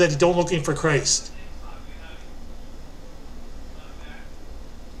told you that don't looking for Christ.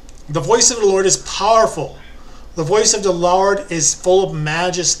 The voice of the Lord is powerful. The voice of the Lord is full of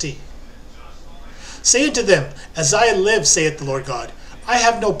majesty. Say unto them, as I live, saith the Lord God, I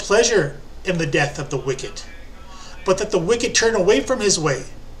have no pleasure in the death of the wicked, but that the wicked turn away from his way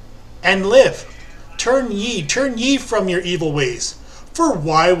and live. Turn ye from your evil ways. For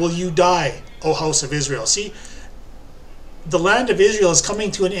why will you die, O house of Israel? See, the land of Israel is coming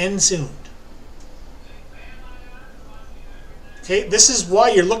to an end soon. Okay, this is why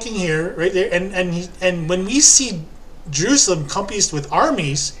you're looking here, right there, and when we see Jerusalem compassed with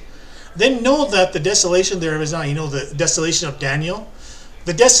armies, then know that the desolation there is not, the desolation of Daniel.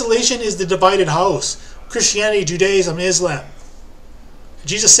 The desolation is the divided house. Christianity, Judaism, Islam.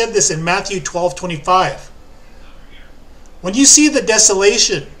 Jesus said this in Matthew 12:25. When you see the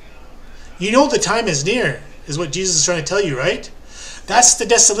desolation, you know the time is near, is what Jesus is trying to tell you, right? That's the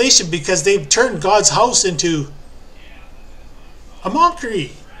desolation, because they've turned God's house into a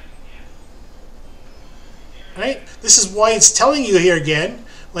mockery. Right? This is why it's telling you here again,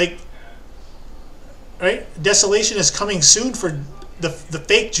 like, right? Desolation is coming soon for the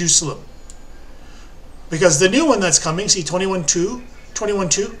fake Jerusalem. Because the new one that's coming, see 21:2,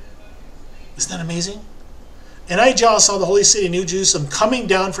 isn't that amazing? And I, John, saw the holy city, New Jerusalem, coming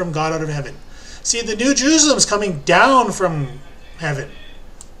down from God out of heaven. See, the New Jerusalem is coming down from heaven,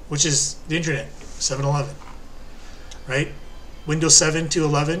 which is the internet, 7-Eleven, right? Windows 7 to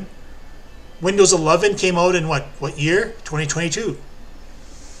 11. Windows 11 came out in what year? 2022.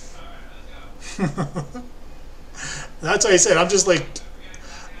 That's why I said I'm just like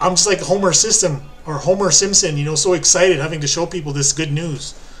Homer Simpson, so excited having to show people this good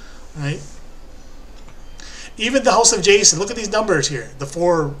news, right? Even the house of Jason, look at these numbers here. The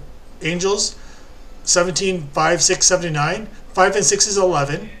 4 angels, 17, 5, 6, 79. 5 and 6 is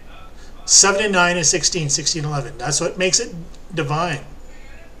 11. 7 and 9 is 16, 16, 11. That's what makes it divine.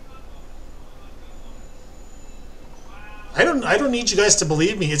 I don't need you guys to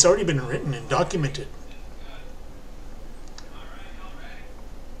believe me. It's already been written and documented.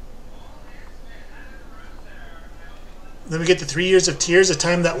 Then we get the 3 years of tears, the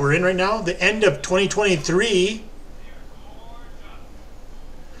time that we're in right now, the end of 2023.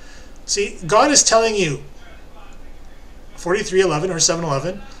 See, God is telling you, 43:11 or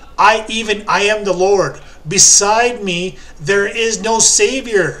 7:11, I am the Lord. Beside me, there is no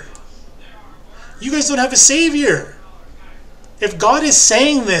Savior. You guys don't have a Savior. If God is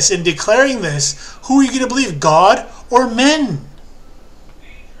saying this and declaring this, who are you going to believe, God or men?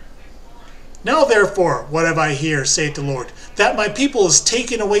 Now therefore, what have I here, saith the Lord, that my people is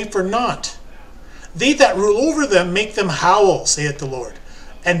taken away for naught. They that rule over them make them howl, saith the Lord,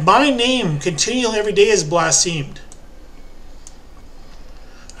 and my name continually every day is blasphemed.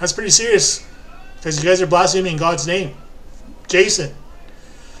 That's pretty serious, because you guys are blaspheming God's name. Jason,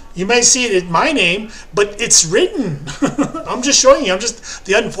 you might see it in my name, but it's written. I'm just showing you. I'm just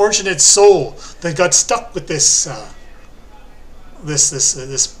the unfortunate soul that got stuck with this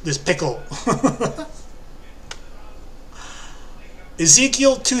this pickle.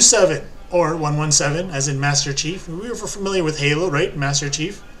 Ezekiel 2:7 or 117, as in Master Chief. We were familiar with Halo, right? Master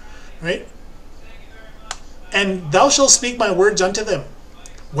Chief, right? And thou shalt speak my words unto them,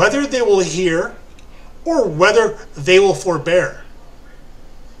 whether they will hear or whether they will forbear.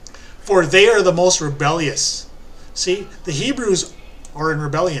 For they are the most rebellious. See, the Hebrews are in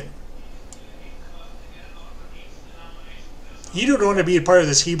rebellion. You don't want to be a part of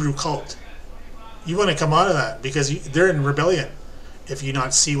this Hebrew cult. You want to come out of that, because they're in rebellion if you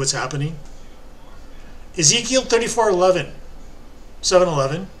not see what's happening. Ezekiel 34:11,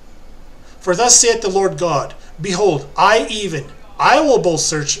 7:11. For thus saith the Lord God, behold, I will both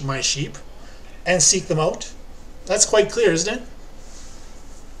search my sheep and seek them out. That's quite clear, isn't it?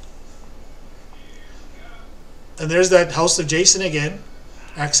 And there's that house of Jason again,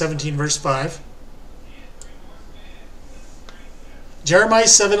 Acts 17 verse 5. Jeremiah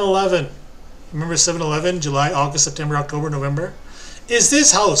 7:11. Remember 7:11, July, August, September, October, November? Is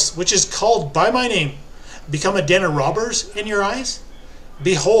this house, which is called by my name, become a den of robbers in your eyes?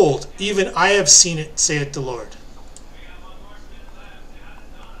 Behold, even I have seen it, saith the Lord.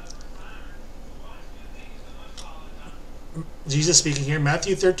 Jesus speaking here,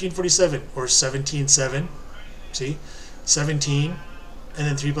 Matthew 13:47 or 17:7. See, 17, and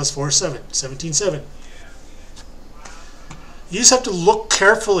then 3 plus 4 is 7. 17:7. You just have to look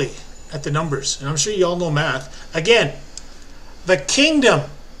carefully at the numbers, and I'm sure you all know math. Again, the kingdom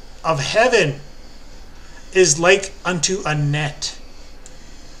of heaven is like unto a net.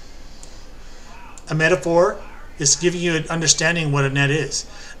 A metaphor is giving you an understanding what a net is.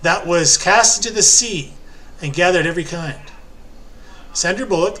 That was cast into the sea and gathered every kind. Sandra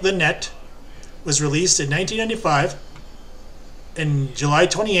Bullock, The Net, was released in 1995, in July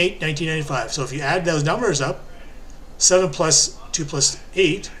 28, 1995. So if you add those numbers up, 7 plus 2 plus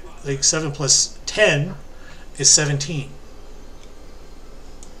 8, like 7 plus 10, is 17.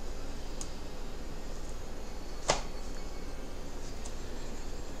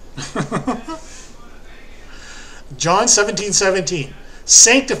 John 17:17.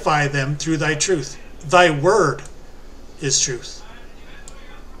 Sanctify them through thy truth. Thy word is truth.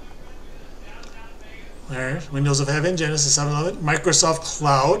 There, Windows of Heaven, Genesis 7:11. Microsoft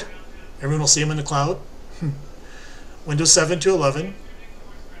Cloud. Everyone will see them in the cloud. Windows 7 to 11.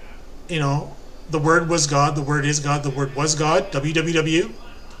 You know, the Word was God, the Word is God, the Word was God. www.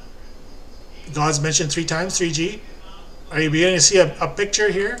 God's mentioned 3 times, 3G. Are you beginning to see a picture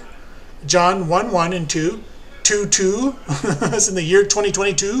here? John 1:1 and 2. 2:2. That's in the year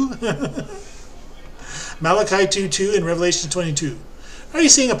 2022. Malachi 2:2 and Revelation 22. Are you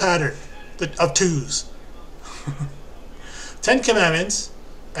seeing a pattern of twos? 10 Commandments.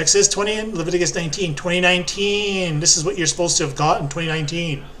 Exodus 20 and Leviticus 19. 2019. This is what you're supposed to have got in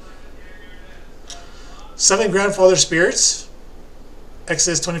 2019. 7 grandfather spirits.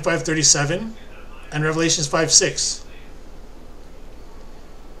 Exodus 25:37 and Revelations 5:6.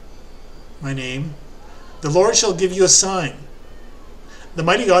 My name. The Lord shall give you a sign. The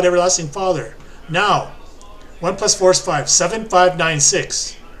mighty God, everlasting Father. Now, 1 plus 4 is 5. 7, 5, 9,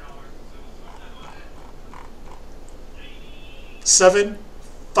 6. 7,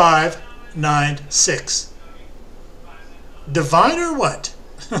 5, 9, 6. Divine or what?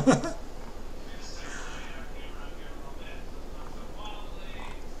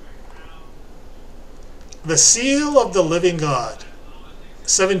 The seal of the living God.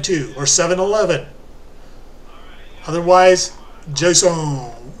 7:2 or 7:11. Otherwise,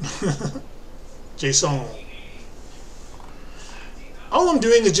 Jason. Jason. All I'm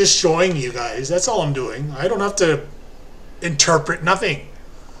doing is just showing you guys. That's all I'm doing. I don't have to interpret nothing.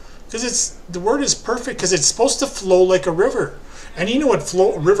 Because the word is perfect because it's supposed to flow like a river. And you know what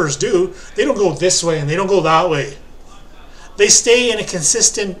rivers do? They don't go this way and they don't go that way. They stay in a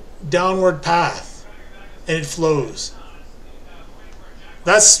consistent downward path and it flows.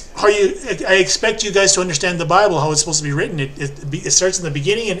 That's how I expect you guys to understand the Bible, how it's supposed to be written. It starts in the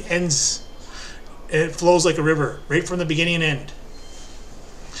beginning and ends. It flows like a river, right from the beginning and end.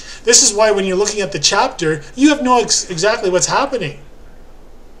 This is why when you're looking at the chapter, you have no exactly what's happening.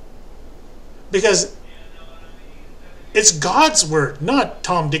 Because it's God's word, not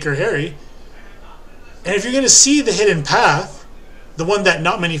Tom, Dick, or Harry. And if you're going to see the hidden path, the one that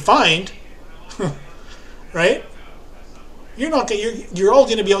not many find, right? You're all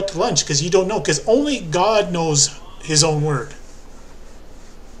going to be out to lunch because you don't know, because only God knows his own word.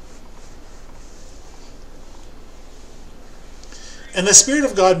 And the Spirit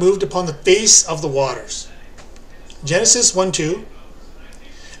of God moved upon the face of the waters. Genesis 1:2.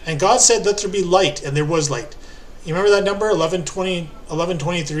 And God said, let there be light, and there was light. You remember that number,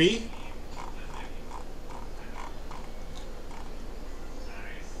 11:23?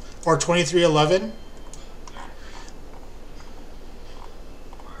 Or 23:11?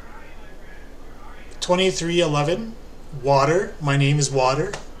 Water, my name is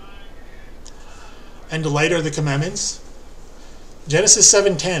water. And the light are the commandments. Genesis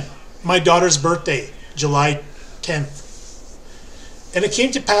 7:10, my daughter's birthday, July 10th. And it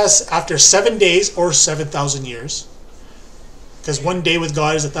came to pass after 7 days, or 7,000 years, because one day with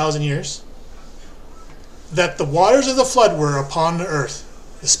God is 1,000 years, that the waters of the flood were upon the earth.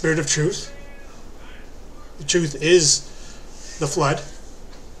 The Spirit of truth. The truth is the flood.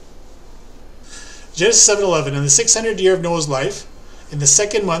 Genesis 7:11, in the 600th year of Noah's life, in the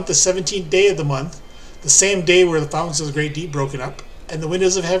 2nd month, the 17th day of the month, the same day were the fountains of the great deep broken up, and the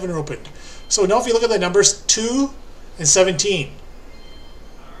windows of heaven were opened. So now if you look at the numbers, 2 and 17.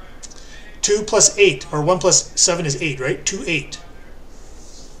 2 plus 8, or 1 plus 7 is 8, right? 2, 8.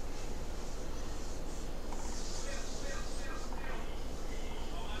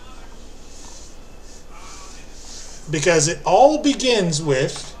 Because it all begins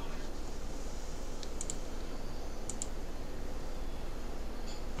with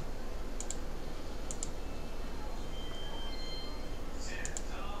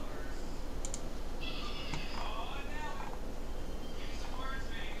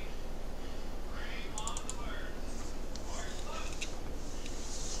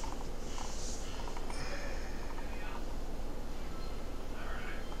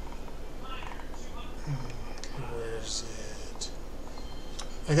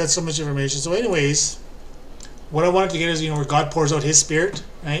I got so much information. So anyways, what I wanted to get is, where God pours out his Spirit,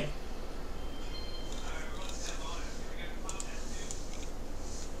 right?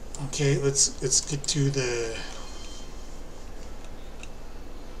 Okay, let's get to the...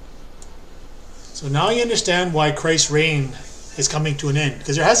 So now you understand why Christ reigned is coming to an end,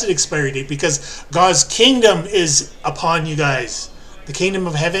 because there has an expiry date, because God's kingdom is upon you guys. The kingdom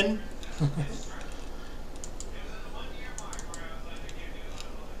of heaven.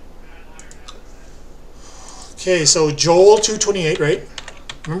 Okay, so Joel 2:28, right?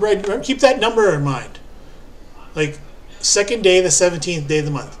 Remember, keep that number in mind. Like, second day, the 17th day of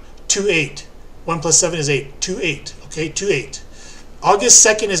the month. 2/8. 1 plus 7 is 8. 2/8. Okay, 2/8. August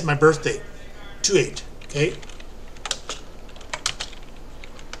 2nd is my birthday. 2/8. Okay.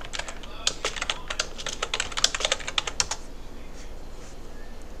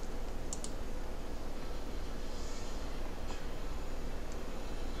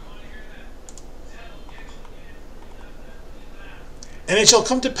 And it shall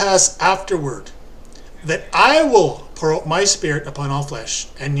come to pass afterward that I will pour out my spirit upon all flesh,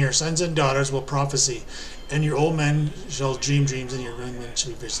 and your sons and daughters will prophesy, and your old men shall dream dreams, and your young men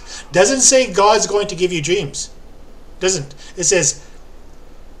shall be visions. Doesn't say God's going to give you dreams. Doesn't. It says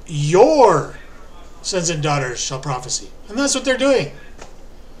your sons and daughters shall prophesy. And that's what they're doing.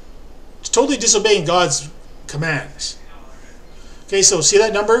 It's totally disobeying God's commands. Okay, so see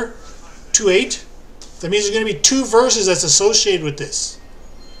that number? 2:8? That means there's going to be 2 verses that's associated with this.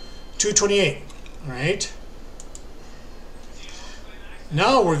 2:28. All right.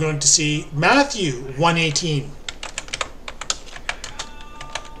 Now we're going to see Matthew 1:18.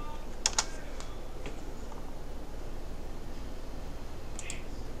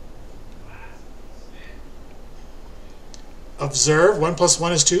 Observe, 1 plus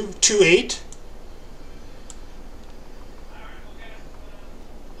 1 is 2. 2:8.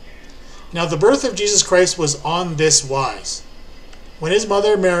 Now the birth of Jesus Christ was on this wise. When his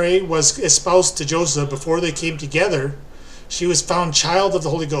mother Mary was espoused to Joseph, before they came together, she was found child of the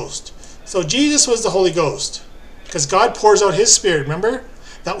Holy Ghost. So Jesus was the Holy Ghost, because God pours out his Spirit, remember?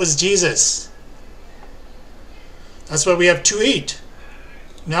 That was Jesus. That's why we have 2:8.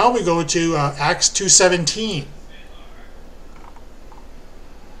 Now we go to Acts 2:17.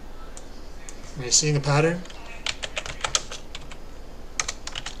 Are you seeing a pattern?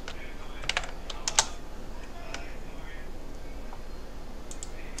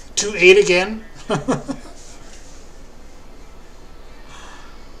 2:8 again.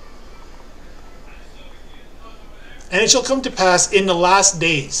 And it shall come to pass in the last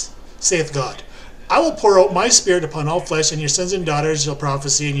days, saith God, I will pour out my spirit upon all flesh, and your sons and daughters shall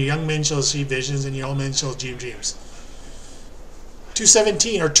prophesy, and your young men shall see visions, and your old men shall dream dreams.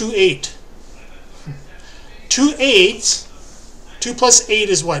 2:17 or 2:8. 2:8. 2 plus 8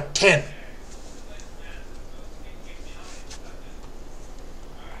 is what? 10.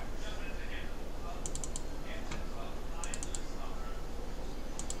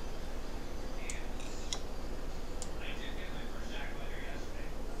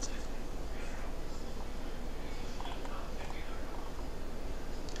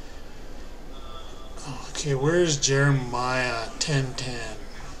 Okay, where's Jeremiah 10:10?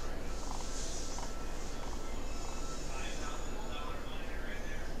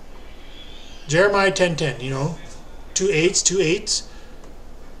 Jeremiah 10:10, you know, 2 8s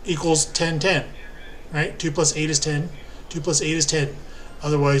equals 10:10, right? 2 plus 8 is 10. 2 plus 8 is 10.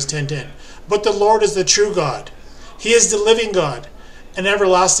 Otherwise 10:10. But the Lord is the true God. He is the living God, an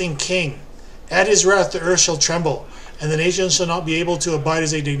everlasting King. At his wrath the earth shall tremble, and the nations shall not be able to abide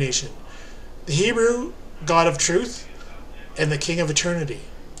his indignation. The Hebrew God of truth and the King of eternity.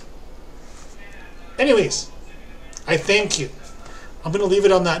 Anyways, I thank you. I'm going to leave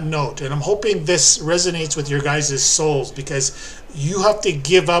it on that note, and I'm hoping this resonates with your guys' souls, because you have to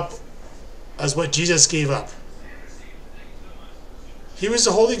give up as what Jesus gave up. He was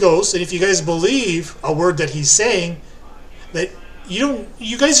the Holy Ghost, and if you guys believe a word that he's saying, that you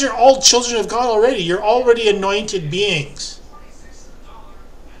guys are all children of God already. You're already anointed beings.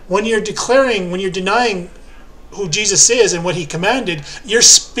 When you're denying who Jesus is and what he commanded, you're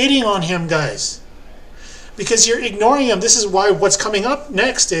spitting on him, guys. Because you're ignoring him. This is why what's coming up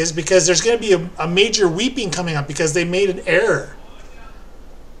next is because there's going to be a major weeping coming up, because they made an error.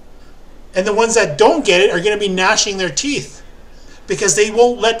 And the ones that don't get it are going to be gnashing their teeth, because they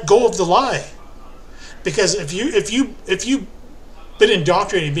won't let go of the lie. Because if you've been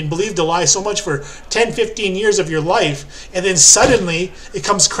indoctrinated, been believed a lie so much for 10-15 years of your life, and then suddenly it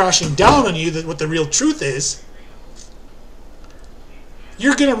comes crashing down on you that what the real truth is,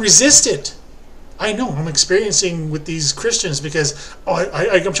 you're going to resist it. I know, I'm experiencing with these Christians, because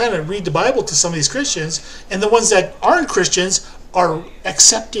I'm trying to read the Bible to some of these Christians, and the ones that aren't Christians are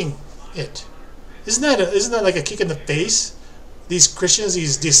accepting it. Isn't that like a kick in the face? These Christians,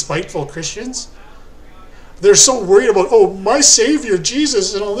 these despiteful Christians, they're so worried about, oh, my Savior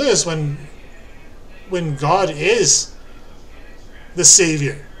Jesus and all this, when God is the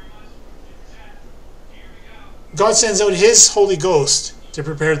Savior. God sends out His Holy Ghost to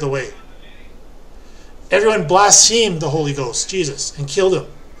prepare the way. Everyone blasphemed the Holy Ghost, Jesus, and killed Him.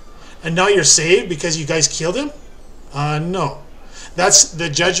 And now you're saved because you guys killed Him? No. That's the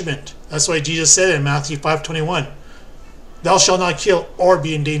judgment. That's why Jesus said in Matthew 5:21, "Thou shalt not kill or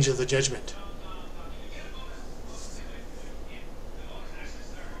be in danger of the judgment."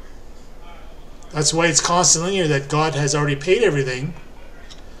 That's why it's constantly here that God has already paid everything,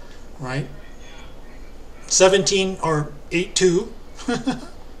 right? 17 or 8:2,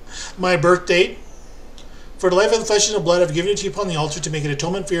 my birth date. "For the life of the flesh and the blood, I've given it to you upon the altar to make an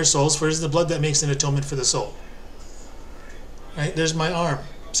atonement for your souls, for it is the blood that makes an atonement for the soul." Right? There's my arm.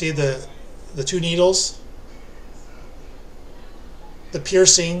 See the 2 needles? The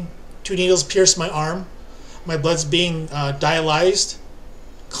piercing. 2 needles pierced my arm. My blood's being dialyzed,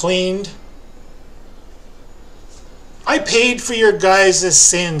 cleaned. I paid for your guys'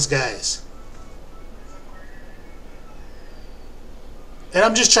 sins, guys. And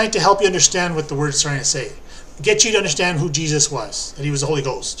I'm just trying to help you understand what the word's trying to say. Get you to understand who Jesus was, that He was the Holy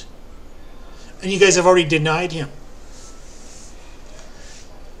Ghost. And you guys have already denied Him.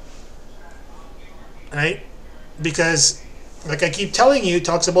 Right? Because, like I keep telling you, it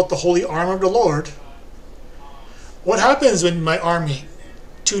talks about the holy arm of the Lord. What happens when my arm,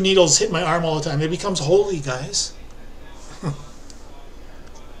 2 needles hit my arm all the time? It becomes holy, guys.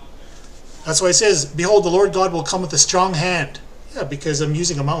 That's why it says, "Behold, the Lord God will come with a strong hand." Yeah, because I'm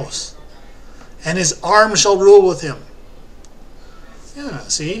using a mouse. "And His arm shall rule with Him." Yeah,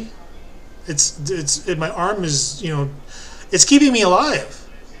 see? My arm is, it's keeping me alive.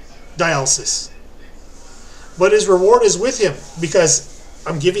 Dialysis. But His reward is with Him, because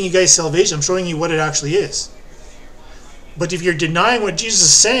I'm giving you guys salvation. I'm showing you what it actually is. But if you're denying what Jesus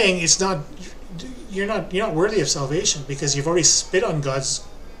is saying, you're not worthy of salvation, because you've already spit on God's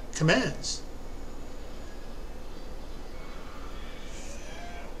commands.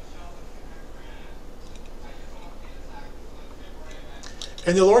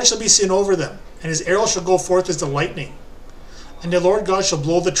 "And the Lord shall be seen over them, and His arrow shall go forth as the lightning. And the Lord God shall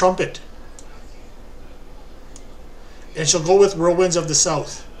blow the trumpet, and shall go with whirlwinds of the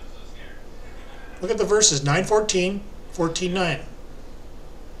south." Look at the verses, 9:14, 14:9.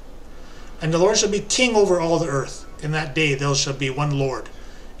 "And the Lord shall be king over all the earth. In that day there shall be one Lord,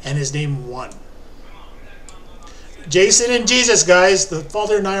 and His name one." Jason and Jesus, guys, the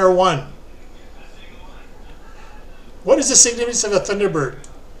Father and I are one. What is the significance of a thunderbird?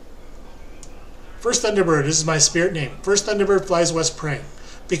 First thunderbird, this is my spirit name. First thunderbird flies west praying.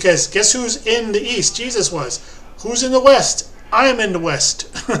 Because guess who's in the east? Jesus was. Who's in the west? I am in the west.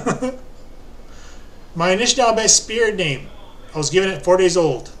 My initial, my spirit name. I was given it 4 days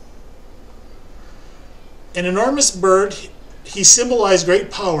old. An enormous bird, he symbolized great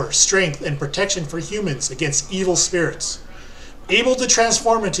power, strength, and protection for humans against evil spirits. Able to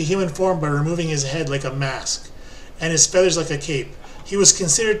transform into human form by removing his head like a mask, and his feathers like a cape. He was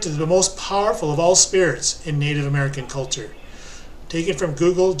considered to be the most powerful of all spirits in Native American culture. Taken from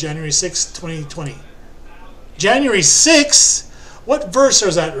Google, January 6, 2020. January 6? What verse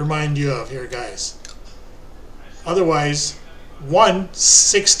does that remind you of here, guys? Otherwise,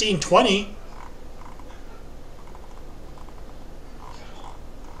 1:16:20.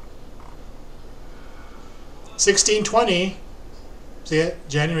 $16:20. See it?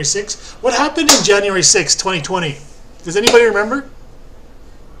 January 6. What happened in January 6, 2020? Does anybody remember?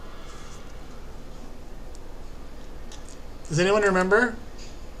 Does anyone remember?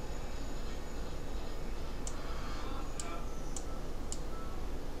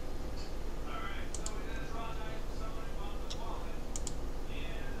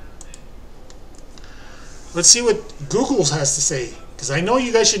 Let's see what Google has to say, because I know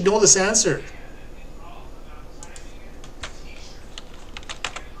you guys should know this answer.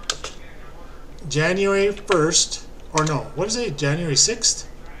 January 1st, or no, what is it? January 6th?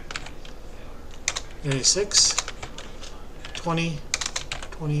 January 6th,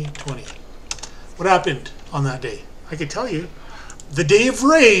 2020. What happened on that day? I could tell you. The day of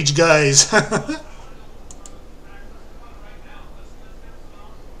rage, guys. Pledge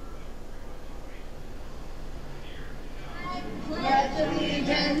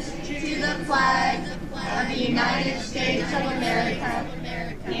allegiance to the flag of the United States of America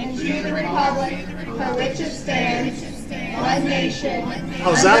and to the republic for which it stands, one nation.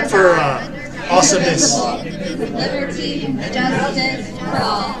 How's that for awesomeness? With liberty and justice for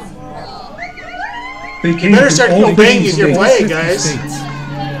all. You better start obeying if you're playing, guys.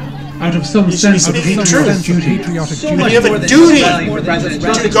 out of some You should be sense of speaking truth. patriotic duty. And you have a duty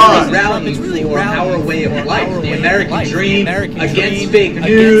to God. Rallying for our way of life, the American dream, against fake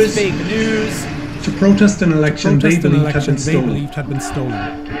news. To protest an election they believed had been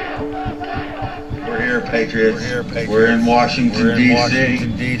stolen. We're here, Patriots. We're in Washington,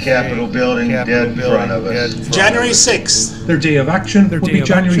 D.C. Capitol building dead in front of us. January 6th. Their day of action would be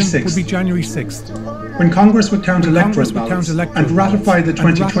January 6th. When Congress would count electoral ballots and ratify the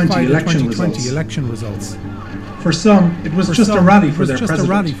 2020 election results. For some, it was just a rally for their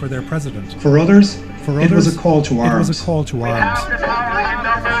president. For others, it was a call to arms.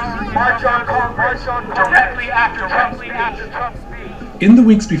 March on Congress directly after Trump's speech. In the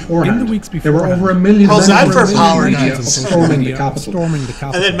weeks beforehand, there were over 1 million How's that for power, media guys? storming the Capitol.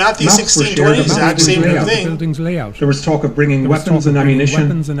 And then Matthew 16:20 is the exact same thing. There was talk of bringing weapons and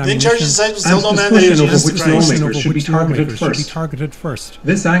ammunition, Then church disciples and tell no man that discussion over Jesus which is Christ. lawmakers should be targeted first.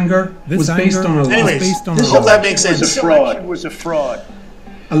 This anger was based on a lie. Anyways, hope that makes sense. It was a fraud.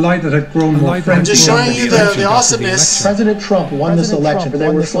 A lie that had grown more I'm friendly. just showing you the awesomeness. President Trump won this election.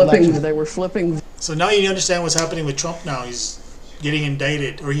 They were flipping. So now you understand what's happening with Trump now. He's getting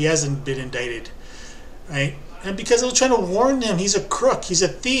indicted, or he hasn't been indicted, right? And because they were trying to warn him, he's a crook, he's a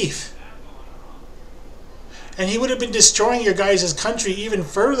thief. And he would have been destroying your guys' country even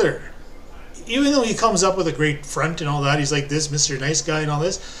further. Even though he comes up with a great front and all that, he's like this, Mr. Nice Guy and all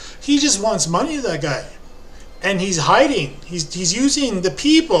this, he just wants money, that guy. And he's hiding. He's using the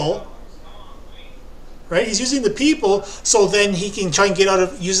people, right? He's using the people so then he can try and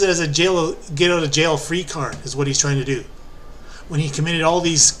use it as a get out of jail free card is what he's trying to do. When he committed all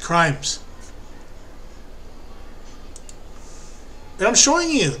these crimes. And I'm showing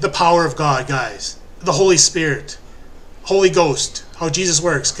you the power of God, guys. The Holy Spirit, Holy Ghost, how Jesus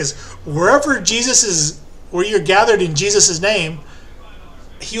works. Because wherever Jesus is, where you're gathered in Jesus' name,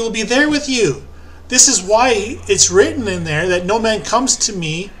 he will be there with you. This is why it's written in there that no man comes to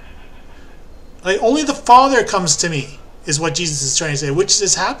me, like only the Father comes to me, is what Jesus is trying to say, which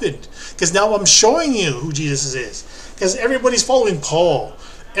has happened. Because now I'm showing you who Jesus is. Because everybody's following Paul.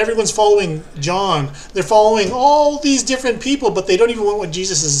 Everyone's following John. They're following all these different people, but they don't even want what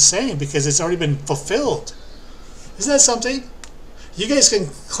Jesus is saying because it's already been fulfilled. Isn't that something? You guys can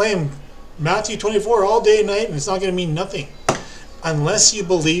claim Matthew 24 all day and night, and it's not going to mean nothing. Unless you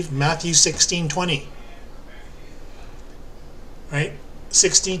believe Matthew 16:20. Right?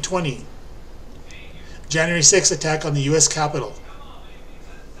 16:20. January 6th attack on the U.S. Capitol.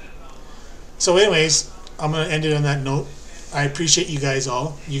 So anyways, I'm going to end it on that note. I appreciate you guys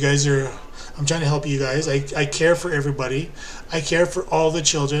all. You guys are, I'm trying to help you guys. I care for everybody. I care for all the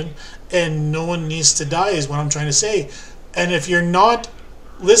children. And no one needs to die is what I'm trying to say. And if you're not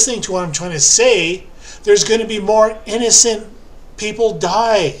listening to what I'm trying to say, there's going to be more innocent people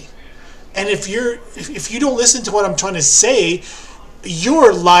die. And if you don't listen to what I'm trying to say,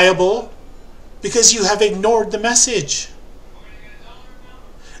 you're liable because you have ignored the message.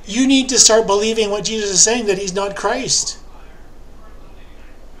 You need to start believing what Jesus is saying, that he's not Christ.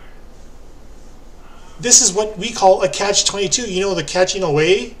 This is what we call a catch-22. You know, the catching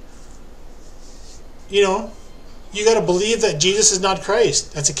away? You know, you got to believe that Jesus is not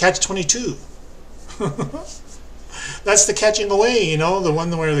Christ. That's a catch-22. That's the catching away, you know, the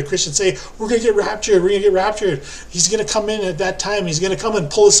one where the Christians say, we're going to get raptured, we're going to get raptured. He's going to come in at that time. He's going to come and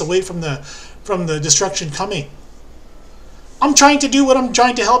pull us away from the destruction coming. I'm trying to do what I'm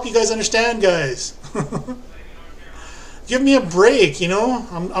trying to help you guys understand, guys. Give me a break, you know.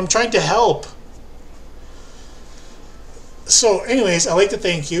 I'm trying to help. So anyways, I'd like to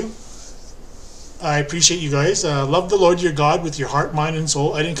thank you. I appreciate you guys. Love the Lord your God with your heart, mind, and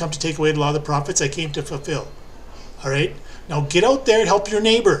soul. I didn't come to take away the law of the prophets. I came to fulfill. All right? Now get out there and help your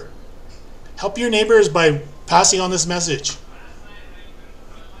neighbor. Help your neighbors by passing on this message.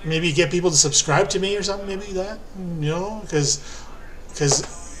 Maybe get people to subscribe to me or something, maybe that. You know, because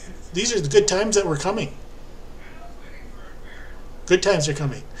these are the good times that were coming. Good times are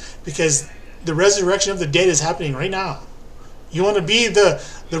coming. Because the resurrection of the dead is happening right now. You want to be the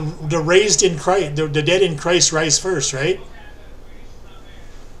raised in Christ, the dead in Christ rise first, right?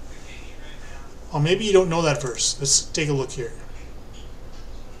 Oh, maybe you don't know that verse. Let's take a look here.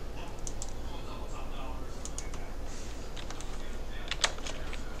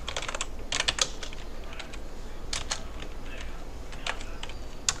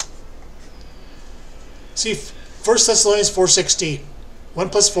 See, 1 Thessalonians 4:16. 1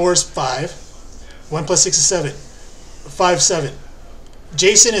 plus 4 is 5. 1 plus 6 is 7. 5, 7.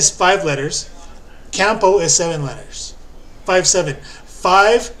 Jason is 5 letters. Campo is 7 letters. 5, 7.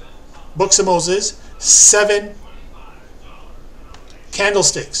 5 books of Moses. 7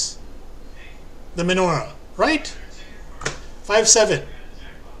 candlesticks. the menorah, right? 5:7.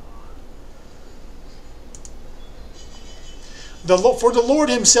 For the Lord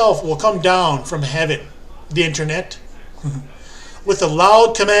himself will come down from heaven, the internet, with a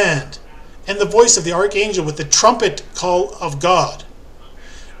loud command, and the voice of the archangel with the trumpet call of God.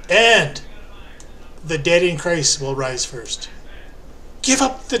 And the dead in Christ will rise first. Give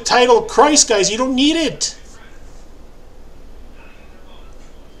up the title Christ, guys. You don't need it.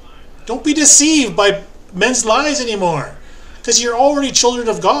 Don't be deceived by men's lies anymore, because you're already children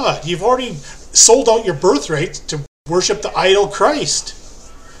of God. You've already sold out your birthright to worship the idol Christ.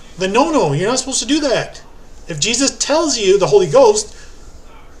 No, you're not supposed to do that. If Jesus tells you, the Holy Ghost,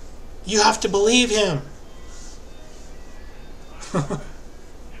 you have to believe him.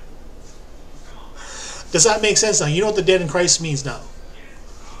 Does that make sense now? You know what the dead in Christ means now.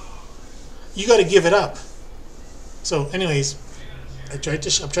 You got to give it up. So anyways, I'm trying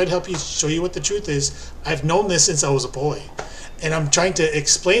to help you, show you what the truth is. I've known this since I was a boy, and I'm trying to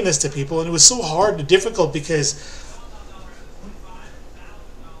explain this to people, and it was so hard and difficult because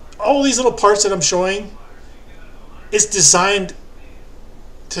all these little parts that I'm showing is designed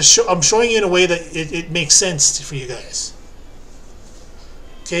to show. I'm showing you in a way that it makes sense for you guys.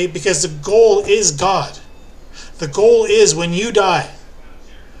 Okay, because the goal is God. The goal is when you die,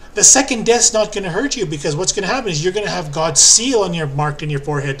 the second death's not going to hurt you, because what's going to happen is you're going to have God's seal on your marked in your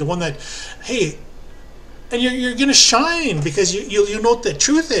forehead, the one that, hey, and you're going to shine because you know what the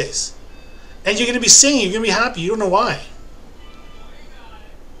truth is, and you're going to be singing, you're going to be happy. You don't know why,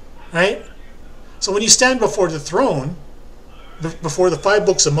 right? So when you stand before the throne, before the 5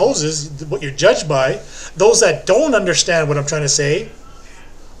 books of Moses, what you're judged by, those that don't understand what I'm trying to say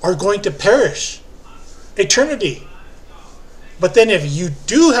are going to perish eternity. But then if you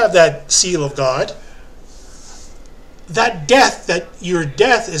do have that seal of God, that death, your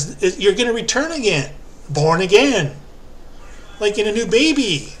death is you're going to return again, born again, like in a new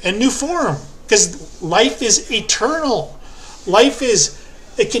baby, a new form, because life is eternal.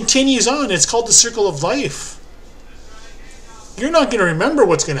 It continues on. It's called the circle of life. You're not going to remember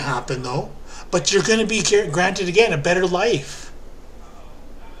what's going to happen though, but you're going to be granted again a better life.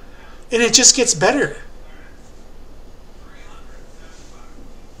 And it just gets better.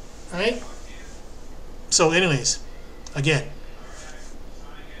 Right? So anyways, again,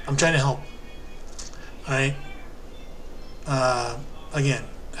 I'm trying to help. Alright? Again,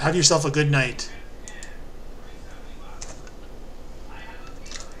 have yourself a good night.